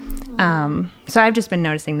now. So I've just been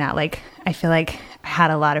noticing that, like, I feel like I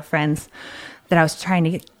had a lot of friends that I was trying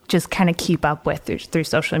to just kind of keep up with through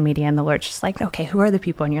social media, and the Lord's just like, okay, who are the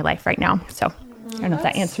people in your life right now? So I don't know if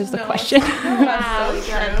that answers the question.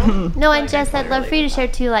 No, and Jess, I'd love for you to share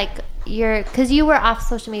too, like, because you were off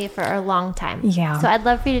social media for a long time. Yeah. So I'd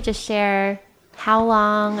love for you to just share how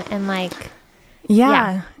long and, like,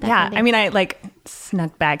 Yeah. I like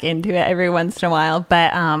snuck back into it every once in a while,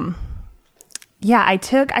 but I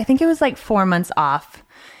think it was like 4 months off,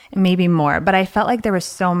 maybe more. But I felt like there was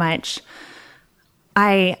so much.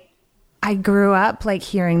 I grew up like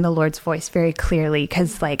hearing the Lord's voice very clearly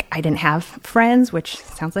because like I didn't have friends, which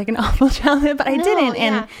sounds like an awful childhood, but I didn't.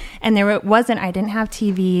 Yeah. And I didn't have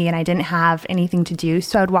TV and I didn't have anything to do.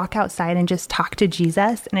 So I'd walk outside and just talk to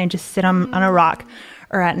Jesus, and I'd just sit on a rock.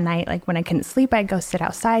 Or at night, like when I couldn't sleep, I'd go sit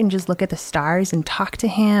outside and just look at the stars and talk to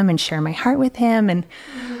him and share my heart with him. And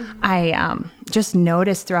I just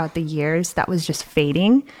noticed throughout the years that was just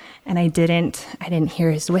fading. And I didn't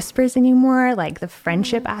hear his whispers anymore, like the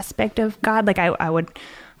friendship aspect of God. Like I would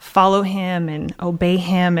follow him and obey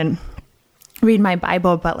him and read my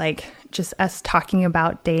Bible, but like just us talking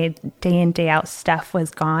about day in, day out stuff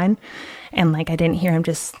was gone. And like I didn't hear him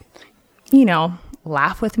just,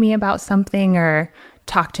 laugh with me about something or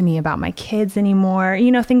talk to me about my kids anymore.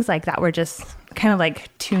 Things like that were just kind of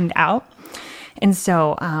like tuned out. And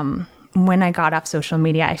so when I got off social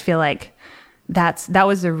media, I feel like that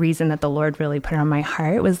was the reason that the Lord really put it on my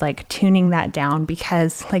heart, was like tuning that down,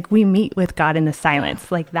 because like we meet with God in the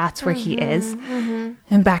silence, like that's where he is.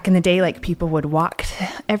 And back in the day, like people would walk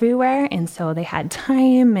everywhere, and so they had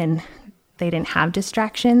time and they didn't have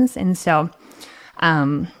distractions. And so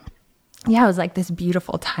it was like this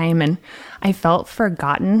beautiful time, and I felt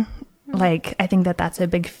forgotten. Like, I think that that's a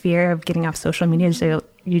big fear of getting off social media. So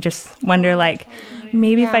you just wonder, like,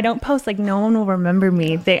 maybe if I don't post, like, no one will remember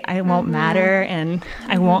me. I won't matter, and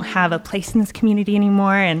I won't have a place in this community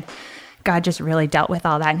anymore. And God just really dealt with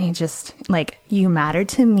all that. And he just, like, you matter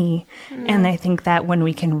to me. And I think that when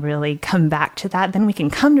we can really come back to that, then we can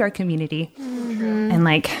come to our community. And,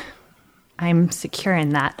 like, I'm secure in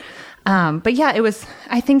that. But yeah, it was,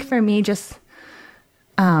 I think for me, just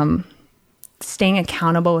staying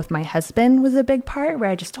accountable with my husband was a big part,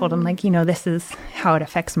 where I just told him, like, this is how it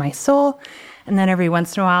affects my soul. And then every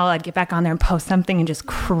once in a while I'd get back on there and post something and just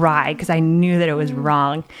cry because I knew that it was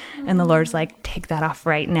wrong. And the Lord's like, take that off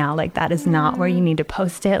right now. Like, that is not where you need to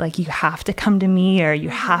post it. Like, you have to come to me, or you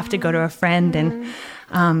have to go to a friend. And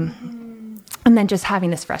then just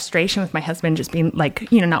having this frustration with my husband, just being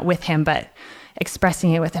like, not with him, but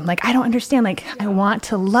expressing it with him. Like, I don't understand. Like, I want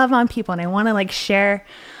to love on people and I want to like share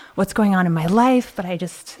what's going on in my life, but I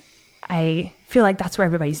feel like that's where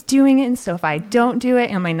everybody's doing it. And so if I don't do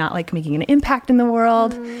it, am I not like making an impact in the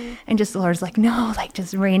world? And just the Lord's like, no, like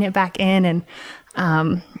just rein it back in. And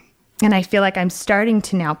I feel like I'm starting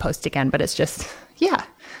to now post again, but it's just,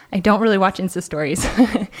 I don't really watch Insta stories.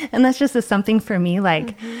 And that's just something for me.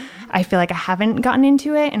 Like, I feel like I haven't gotten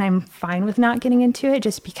into it, and I'm fine with not getting into it,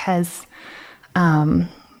 just because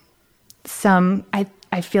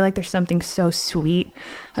I feel like there's something so sweet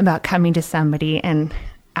about coming to somebody and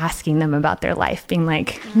asking them about their life, being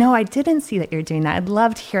like, no, I didn't see that you're doing that. I'd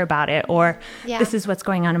love to hear about it. Or this is what's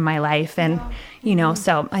going on in my life. And,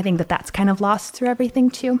 so I think that that's kind of lost through everything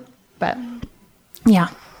too. But yeah.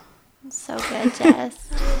 So good, Jess.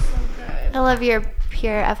 I love your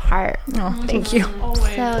pure of heart. Oh, thank you.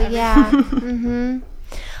 So yeah.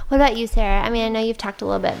 What about you, Sarah? I mean, I know you've talked a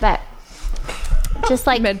little bit, but just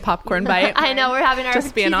like mid popcorn bite. I know, we're having our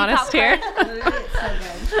just being honest popcorn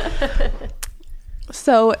here.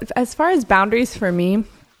 So as far as boundaries for me,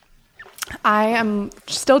 I am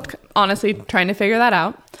still honestly trying to figure that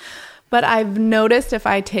out. But I've noticed if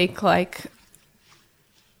I take like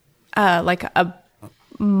a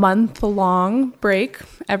month-long break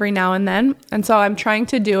every now and then, and so I'm trying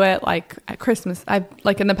to do it like at Christmas. I've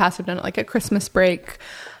like in the past I've done it like at Christmas break.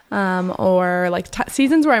 Or like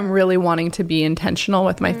seasons where I'm really wanting to be intentional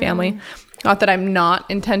with my family. Not that I'm not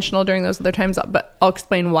intentional during those other times, but I'll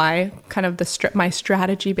explain why, kind of my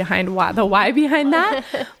strategy behind the why behind that.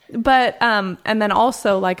 But, and then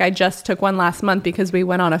also like I just took one last month because we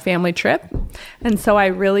went on a family trip. And so I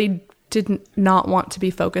really did not want to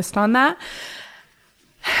be focused on that.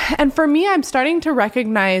 And for me, I'm starting to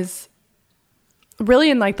recognize,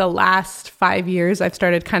 really in like the last 5 years, I've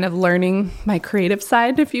started kind of learning my creative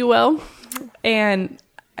side, if you will. And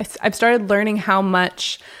I've started learning how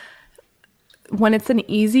much, when it's an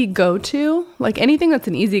easy go-to, like anything that's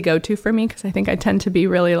an easy go-to for me, because I think I tend to be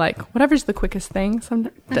really like, whatever's the quickest thing.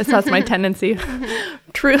 That's my tendency.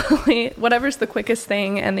 Truly, whatever's the quickest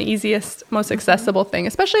thing and the easiest, most accessible thing,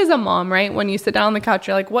 especially as a mom, right? When you sit down on the couch,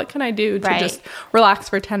 you're like, what can I do to just relax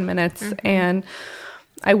for 10 minutes? And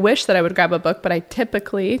I wish that I would grab a book, but I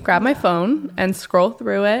typically grab my phone and scroll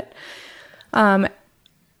through it. And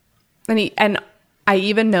I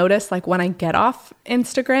even notice, like, when I get off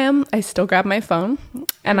Instagram, I still grab my phone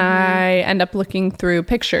and I end up looking through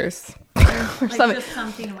pictures. Or something. Just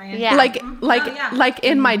something random. Yeah. Like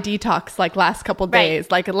in my detox, like last couple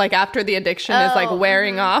days, like after the addiction is like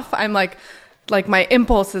wearing off, I'm like like my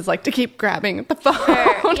impulse is like to keep grabbing at the phone.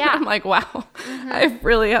 Sure, yeah. I'm like, wow, I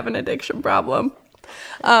really have an addiction problem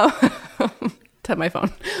to my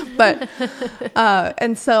phone. But,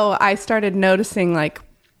 and so I started noticing like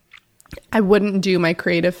I wouldn't do my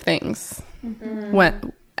creative things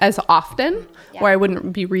as often, or I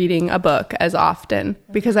wouldn't be reading a book as often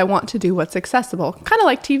because I want to do what's accessible, kind of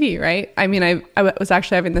like TV, right? I mean, I was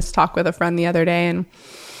actually having this talk with a friend the other day, and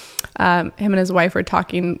him and his wife were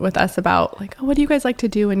talking with us about like, oh, what do you guys like to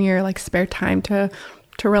do in your like spare time to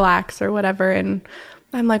relax or whatever? And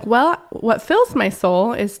I'm like, well, what fills my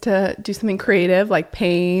soul is to do something creative, like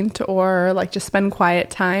paint or like just spend quiet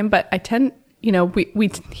time. But I tend, you know,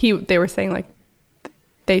 they were saying like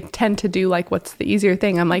they tend to do like what's the easier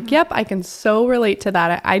thing. I'm like, yep, I can so relate to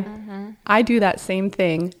that. I do that same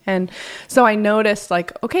thing. And so I noticed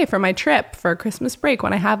like, okay, for my trip for Christmas break,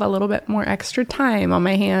 when I have a little bit more extra time on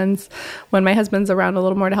my hands, when my husband's around a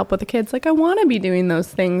little more to help with the kids, like I want to be doing those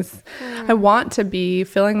things. I want to be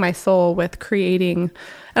filling my soul with creating,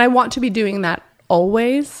 and I want to be doing that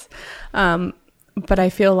always. But I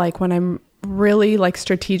feel like when I'm really like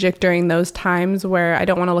strategic during those times where I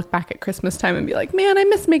don't want to look back at Christmas time and be like, man, I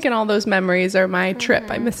miss making all those memories, or my trip,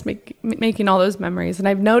 I miss making all those memories. And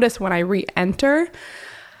I've noticed when I re-enter,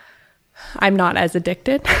 I'm not as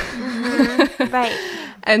addicted. Right.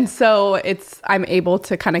 And so I'm able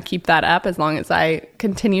to kind of keep that up as long as I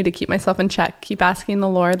continue to keep myself in check, keep asking the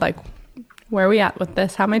Lord, like, where are we at with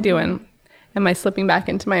this? How am I doing? Am I slipping back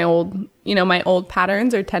into my old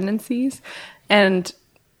patterns or tendencies? And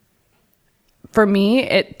for me,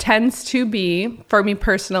 it tends to be, for me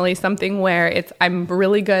personally, something where I'm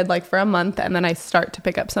really good like for a month, and then I start to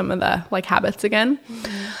pick up some of the like habits again.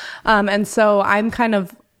 And so I'm kind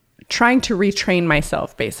of trying to retrain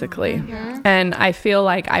myself basically. And I feel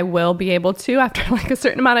like I will be able to after like a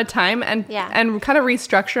certain amount of time and kind of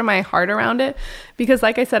restructure my heart around it. Because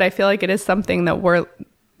like I said, I feel like it is something that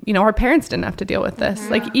our parents didn't have to deal with this.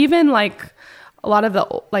 Like even like a lot of the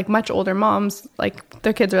like much older moms, like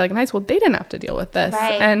their kids are like in high school, they didn't have to deal with this.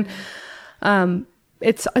 Right. And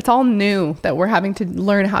it's all new that we're having to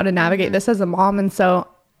learn how to navigate this as a mom. And so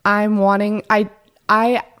I'm wanting,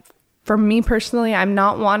 for me personally, I'm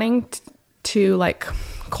not wanting to like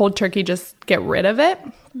cold turkey just get rid of it.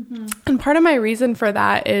 And part of my reason for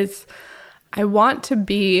that is I want to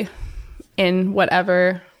be in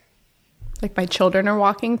whatever like my children are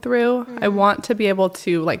walking through. I want to be able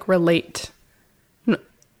to like relate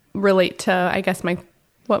to, I guess,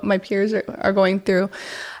 what my peers are going through.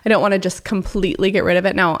 I don't want to just completely get rid of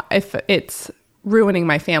it. Now, if it's ruining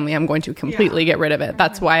my family, I'm going to completely get rid of it.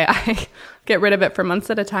 That's why I get rid of it for months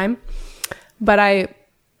at a time. But I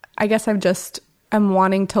guess I'm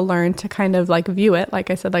wanting to learn to kind of like view it, like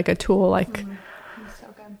I said, like a tool, like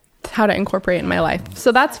how to incorporate it in my life.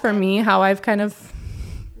 So that's for me how I've kind of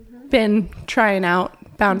been trying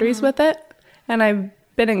out boundaries with it. And I've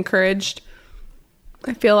been encouraged.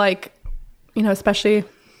 I feel like, especially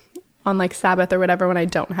on like Sabbath or whatever, when I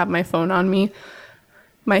don't have my phone on me,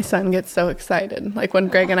 my son gets so excited. Like when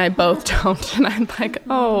Greg and I both don't, and I'm like,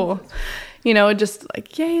 oh, just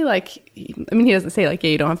like, yay. Like, I mean, he doesn't say like,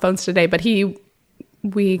 yay, you don't have phones today, but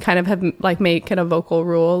we kind of have like make it a vocal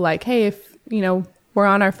rule. Like, hey, if, we're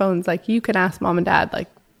on our phones, like you can ask mom and dad, like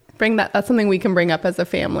bring that's something we can bring up as a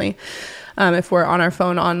family. If we're on our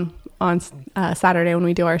phone on Saturday when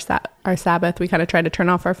we do our Sabbath, we kind of try to turn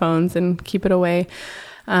off our phones and keep it away,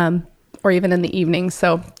 or even in the evening.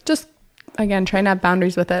 So just, again, trying to have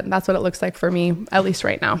boundaries with it. That's what it looks like for me, at least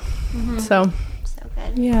right now. So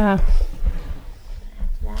good. Yeah.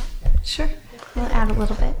 Sure. We'll add a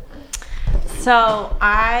little bit. So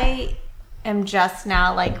I am just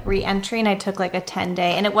now like re-entering. I took like a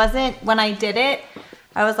 10-day, and it wasn't, when I did it,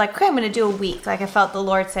 I was like, okay, I'm going to do a week. Like I felt the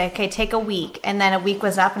Lord say, okay, take a week. And then a week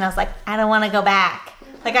was up and I was like, I don't want to go back.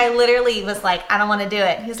 Like I literally was like, I don't want to do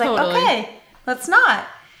it. He's like, okay, let's not.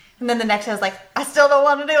 And then the next day I was like, I still don't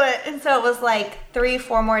want to do it. And so it was like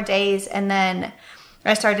 3-4 more days. And then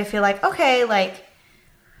I started to feel like, okay, like,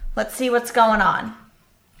 let's see what's going on.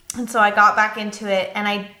 And so I got back into it, and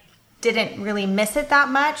I didn't really miss it that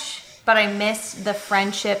much, but I missed the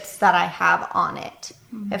friendships that I have on it,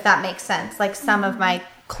 if that makes sense. Like some of my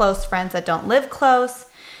close friends that don't live close,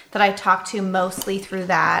 that I talk to mostly through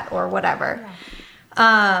that or whatever.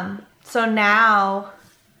 So now,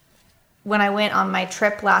 when I went on my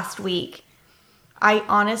trip last week,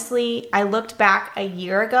 I looked back a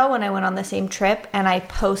year ago when I went on the same trip, and I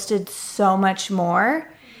posted so much more.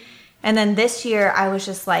 And then this year I was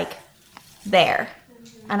just like there,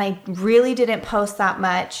 and I really didn't post that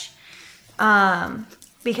much.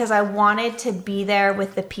 because I wanted to be there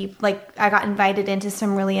with the people. Like, I got invited into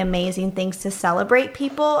some really amazing things to celebrate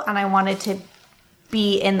people, and I wanted to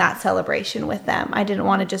be in that celebration with them. I didn't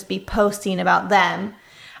want to just be posting about them.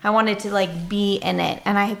 I wanted to like be in it,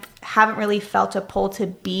 and I haven't really felt a pull to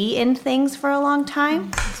be in things for a long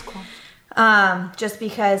time. That's cool. Just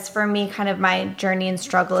because for me, kind of my journey and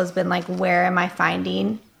struggle has been like, where am I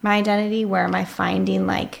finding my identity? Where am I finding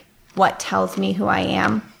like what tells me who I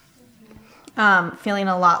am? Feeling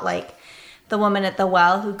a lot like the woman at the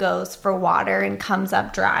well who goes for water and comes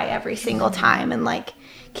up dry every single time and like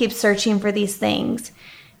keeps searching for these things.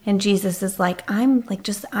 And Jesus is like, I'm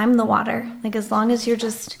the water. Like, as long as you're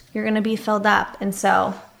going to be filled up. And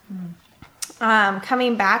so,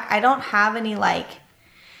 coming back, I don't have any, like,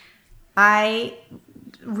 I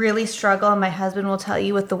really struggle, and my husband will tell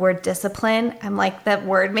you, with the word discipline. I'm like, that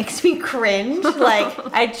word makes me cringe. Like,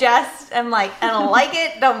 I'm like, I don't like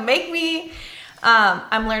it. Don't make me.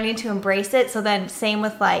 I'm learning to embrace it. So then same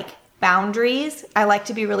with like boundaries. I like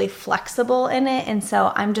to be really flexible in it. And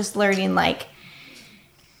so I'm just learning like,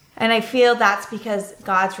 and I feel that's because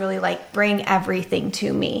God's really like, bring everything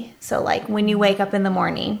to me. So like when you wake up in the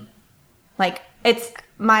morning, like it's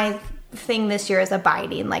my thing this year is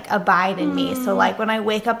abiding, like abide in me. So like when I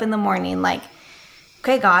wake up in the morning, like,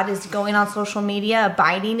 okay, God, is going on social media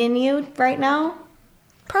abiding in you right now?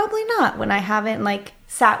 Probably not, when I haven't like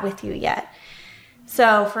sat with you yet.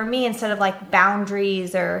 So for me, instead of like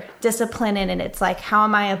boundaries or discipline in it, it's like, how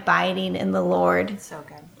am I abiding in the Lord So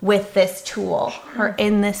good. with this tool or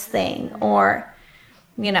in this thing? Or,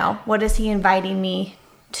 you know, what is he inviting me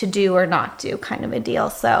to do or not do, kind of a deal.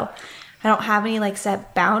 So I don't have any like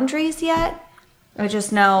set boundaries yet. I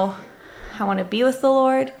just know I want to be with the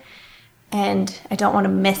Lord and I don't want to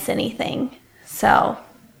miss anything. So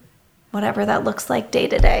whatever that looks like day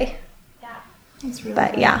to day. Yeah. That's really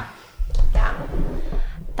But good. yeah.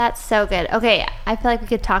 That's so good. Okay, I feel like we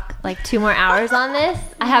could talk like 2 more hours on this.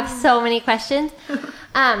 I have so many questions. But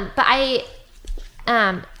I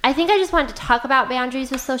think I just wanted to talk about boundaries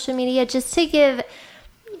with social media just to give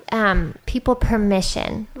people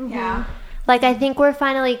permission. Yeah. Like, I think we're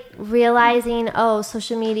finally realizing, oh,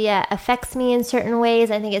 social media affects me in certain ways.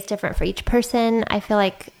 I think it's different for each person. I feel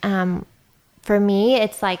like for me,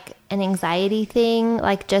 it's like an anxiety thing.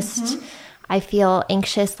 Like, just I feel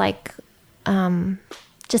anxious, like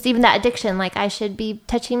just even that addiction. Like, I should be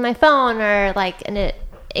touching my phone, or like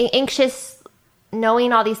anxious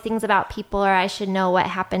knowing all these things about people, or I should know what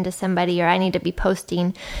happened to somebody, or I need to be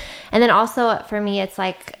posting. And then also for me, it's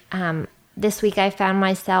like this week I found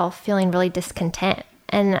myself feeling really discontent,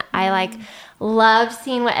 and I like loved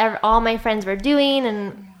seeing what all my friends were doing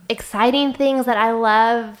and exciting things that I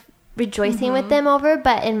love rejoicing with them over.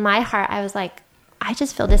 But in my heart, I was like, I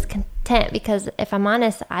just feel discontent, because if I'm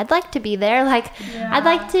honest, I'd like to be there. Like, I'd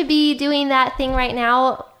like to be doing that thing right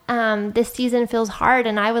now. This season feels hard,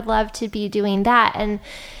 and I would love to be doing that. And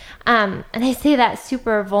I say that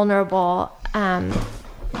super vulnerable,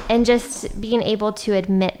 and just being able to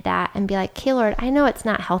admit that and be like, okay, Lord, I know it's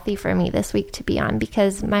not healthy for me this week to be on,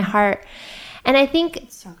 because my heart. And I think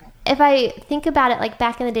if I think about it, like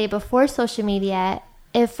back in the day before social media,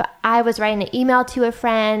 if I was writing an email to a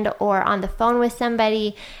friend or on the phone with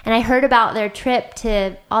somebody and I heard about their trip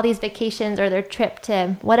to all these vacations or their trip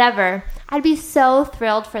to whatever, I'd be so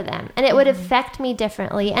thrilled for them, and it would affect me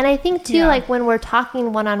differently. And I think too, like when we're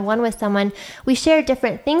talking one-on-one with someone, we share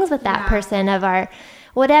different things with that person of our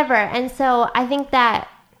whatever. And so I think that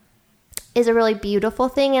is a really beautiful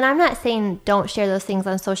thing. And I'm not saying don't share those things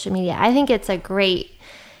on social media. I think it's a great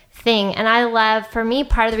thing. And I love, for me,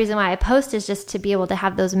 part of the reason why I post is just to be able to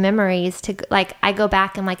have those memories to, like, I go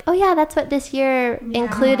back and like, oh yeah, that's what this year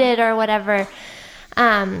included or whatever,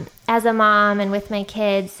 as a mom and with my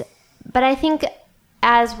kids. But I think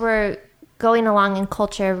as we're going along in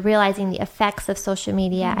culture, realizing the effects of social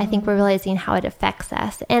media, I think we're realizing how it affects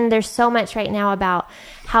us. And there's so much right now about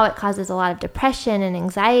how it causes a lot of depression and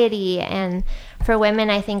anxiety. And for women,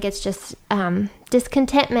 I think it's just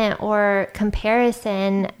discontentment or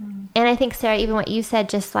comparison. And I think, Sarah, even what you said,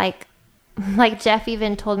 just like Jeff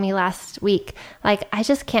even told me last week, like, I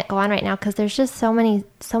just can't go on right now because there's just so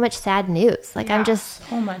much sad news. Like, I'm just,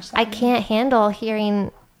 so much I can't handle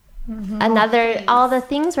hearing all the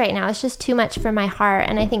things right now. It's just too much for my heart.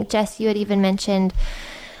 And I think, Jess, you had even mentioned,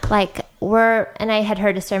 like, and I had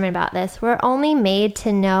heard a sermon about this, we're only made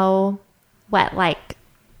to know what, like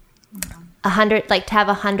 100, like to have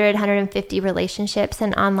 100, 150 relationships,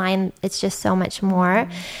 and online it's just so much more.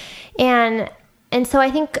 And so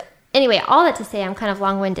I think, anyway, all that to say, I'm kind of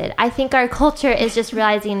long-winded. I think our culture is just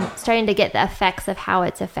starting to get the effects of how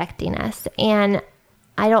it's affecting us. And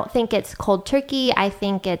I don't think it's cold turkey. I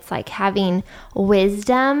think it's like having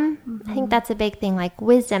wisdom. I think that's a big thing, like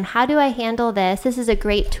wisdom. How do I handle this? This is a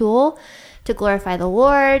great tool to glorify the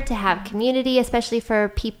Lord, to have community, especially for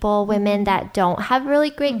people, women that don't have really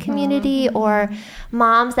great community, or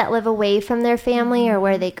moms that live away from their family or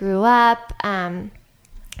where they grew up,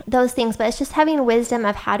 those things. But it's just having wisdom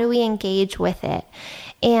of how do we engage with it.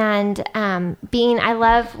 And I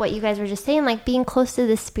love what you guys were just saying, like being close to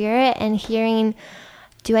the Spirit and hearing,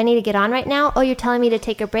 do I need to get on right now? Oh, you're telling me to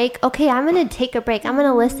take a break? Okay, I'm going to take a break. I'm going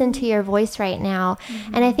to listen to your voice right now.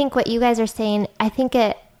 And I think what you guys are saying, I think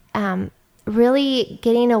it really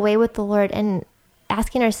getting away with the Lord and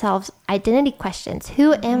asking ourselves identity questions.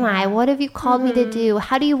 Who am I? What have you called me to do?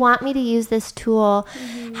 How do you want me to use this tool?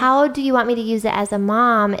 How do you want me to use it as a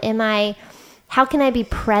mom? How can I be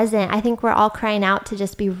present? I think we're all crying out to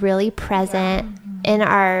just be really present in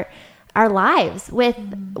our lives with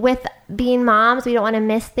being moms. We don't want to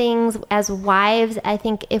miss things as wives. I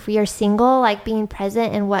think if we are single, like being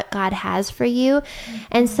present in what God has for you.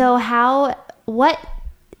 And so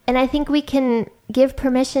and I think we can give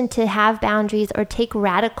permission to have boundaries or take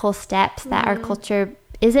radical steps that our culture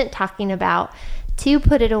isn't talking about to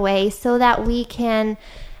put it away so that we can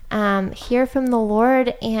hear from the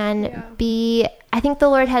Lord and I think the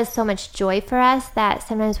Lord has so much joy for us that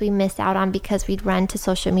sometimes we miss out on because we'd run to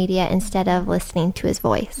social media instead of listening to his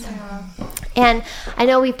voice. Yeah. And I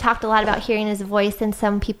know we've talked a lot about hearing his voice, and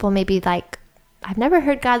some people may be like, I've never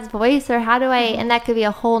heard God's voice, or how do I, and that could be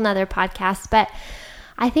a whole nother podcast. But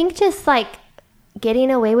I think just like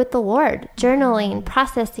getting away with the Lord, journaling,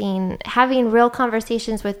 processing, having real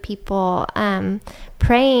conversations with people,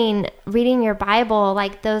 praying, reading your Bible,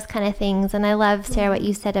 like those kind of things. And I love, Sarah, what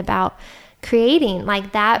you said about creating,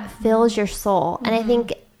 like that fills your soul. And I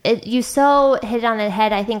think you so hit it on the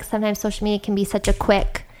head. I think sometimes social media can be such a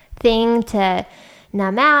quick thing to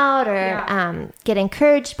numb out or get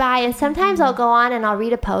encouraged by. And sometimes I'll go on and I'll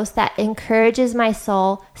read a post that encourages my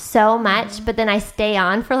soul so much, but then I stay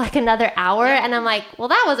on for like another hour and I'm like, well,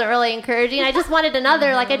 that wasn't really encouraging. I just wanted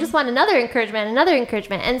another, I just want another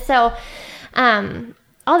encouragement. And so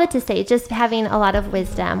all that to say, just having a lot of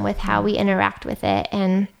wisdom with how we interact with it.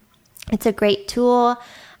 And it's a great tool,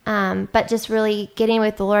 but just really getting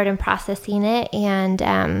with the Lord and processing it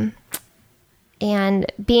and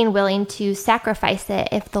being willing to sacrifice it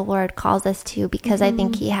if the Lord calls us to, because I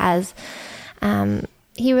think he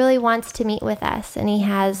really wants to meet with us, and he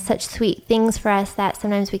has such sweet things for us that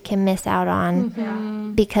sometimes we can miss out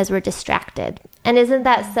on because we're distracted. And isn't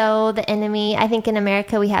that so the enemy? I think in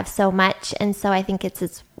America we have so much, and so I think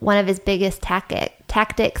it's one of his biggest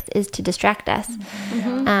tactics is to distract us.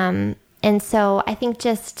 And so I think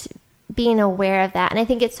just being aware of that. And I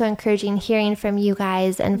think it's so encouraging hearing from you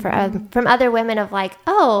guys and from other women of like,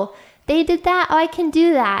 oh, they did that. Oh, I can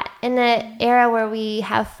do that, in the era where we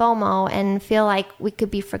have FOMO and feel like we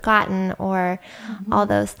could be forgotten or all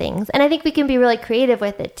those things. And I think we can be really creative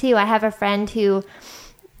with it too. I have a friend who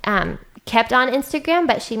kept on Instagram,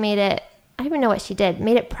 but she made it, I don't even know what she did,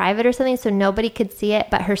 made it private or something so nobody could see it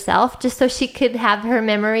but herself, just so she could have her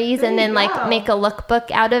memories and then like make a lookbook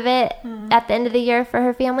out of it at the end of the year for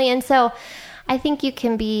her family. And so I think you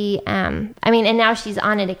can be, and now she's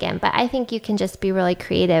on it again, but I think you can just be really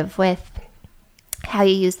creative with how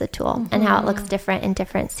you use the tool and how it looks different in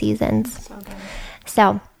different seasons.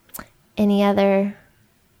 So any other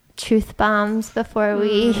truth bombs before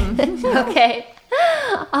we, okay.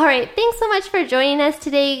 All right. Thanks so much for joining us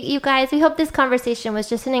today, you guys. We hope this conversation was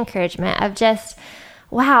just an encouragement of just,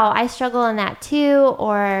 wow, I struggle in that too.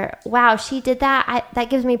 Or, wow, she did that. That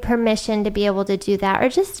gives me permission to be able to do that. Or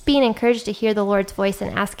just being encouraged to hear the Lord's voice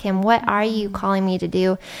and ask him, what are you calling me to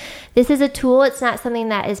do? This is a tool. It's not something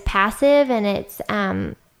that is passive, and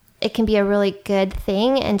it can be a really good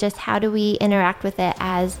thing. And just how do we interact with it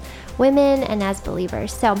as women and as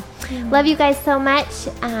believers? So love you guys so much.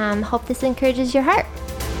 Hope this encourages your heart.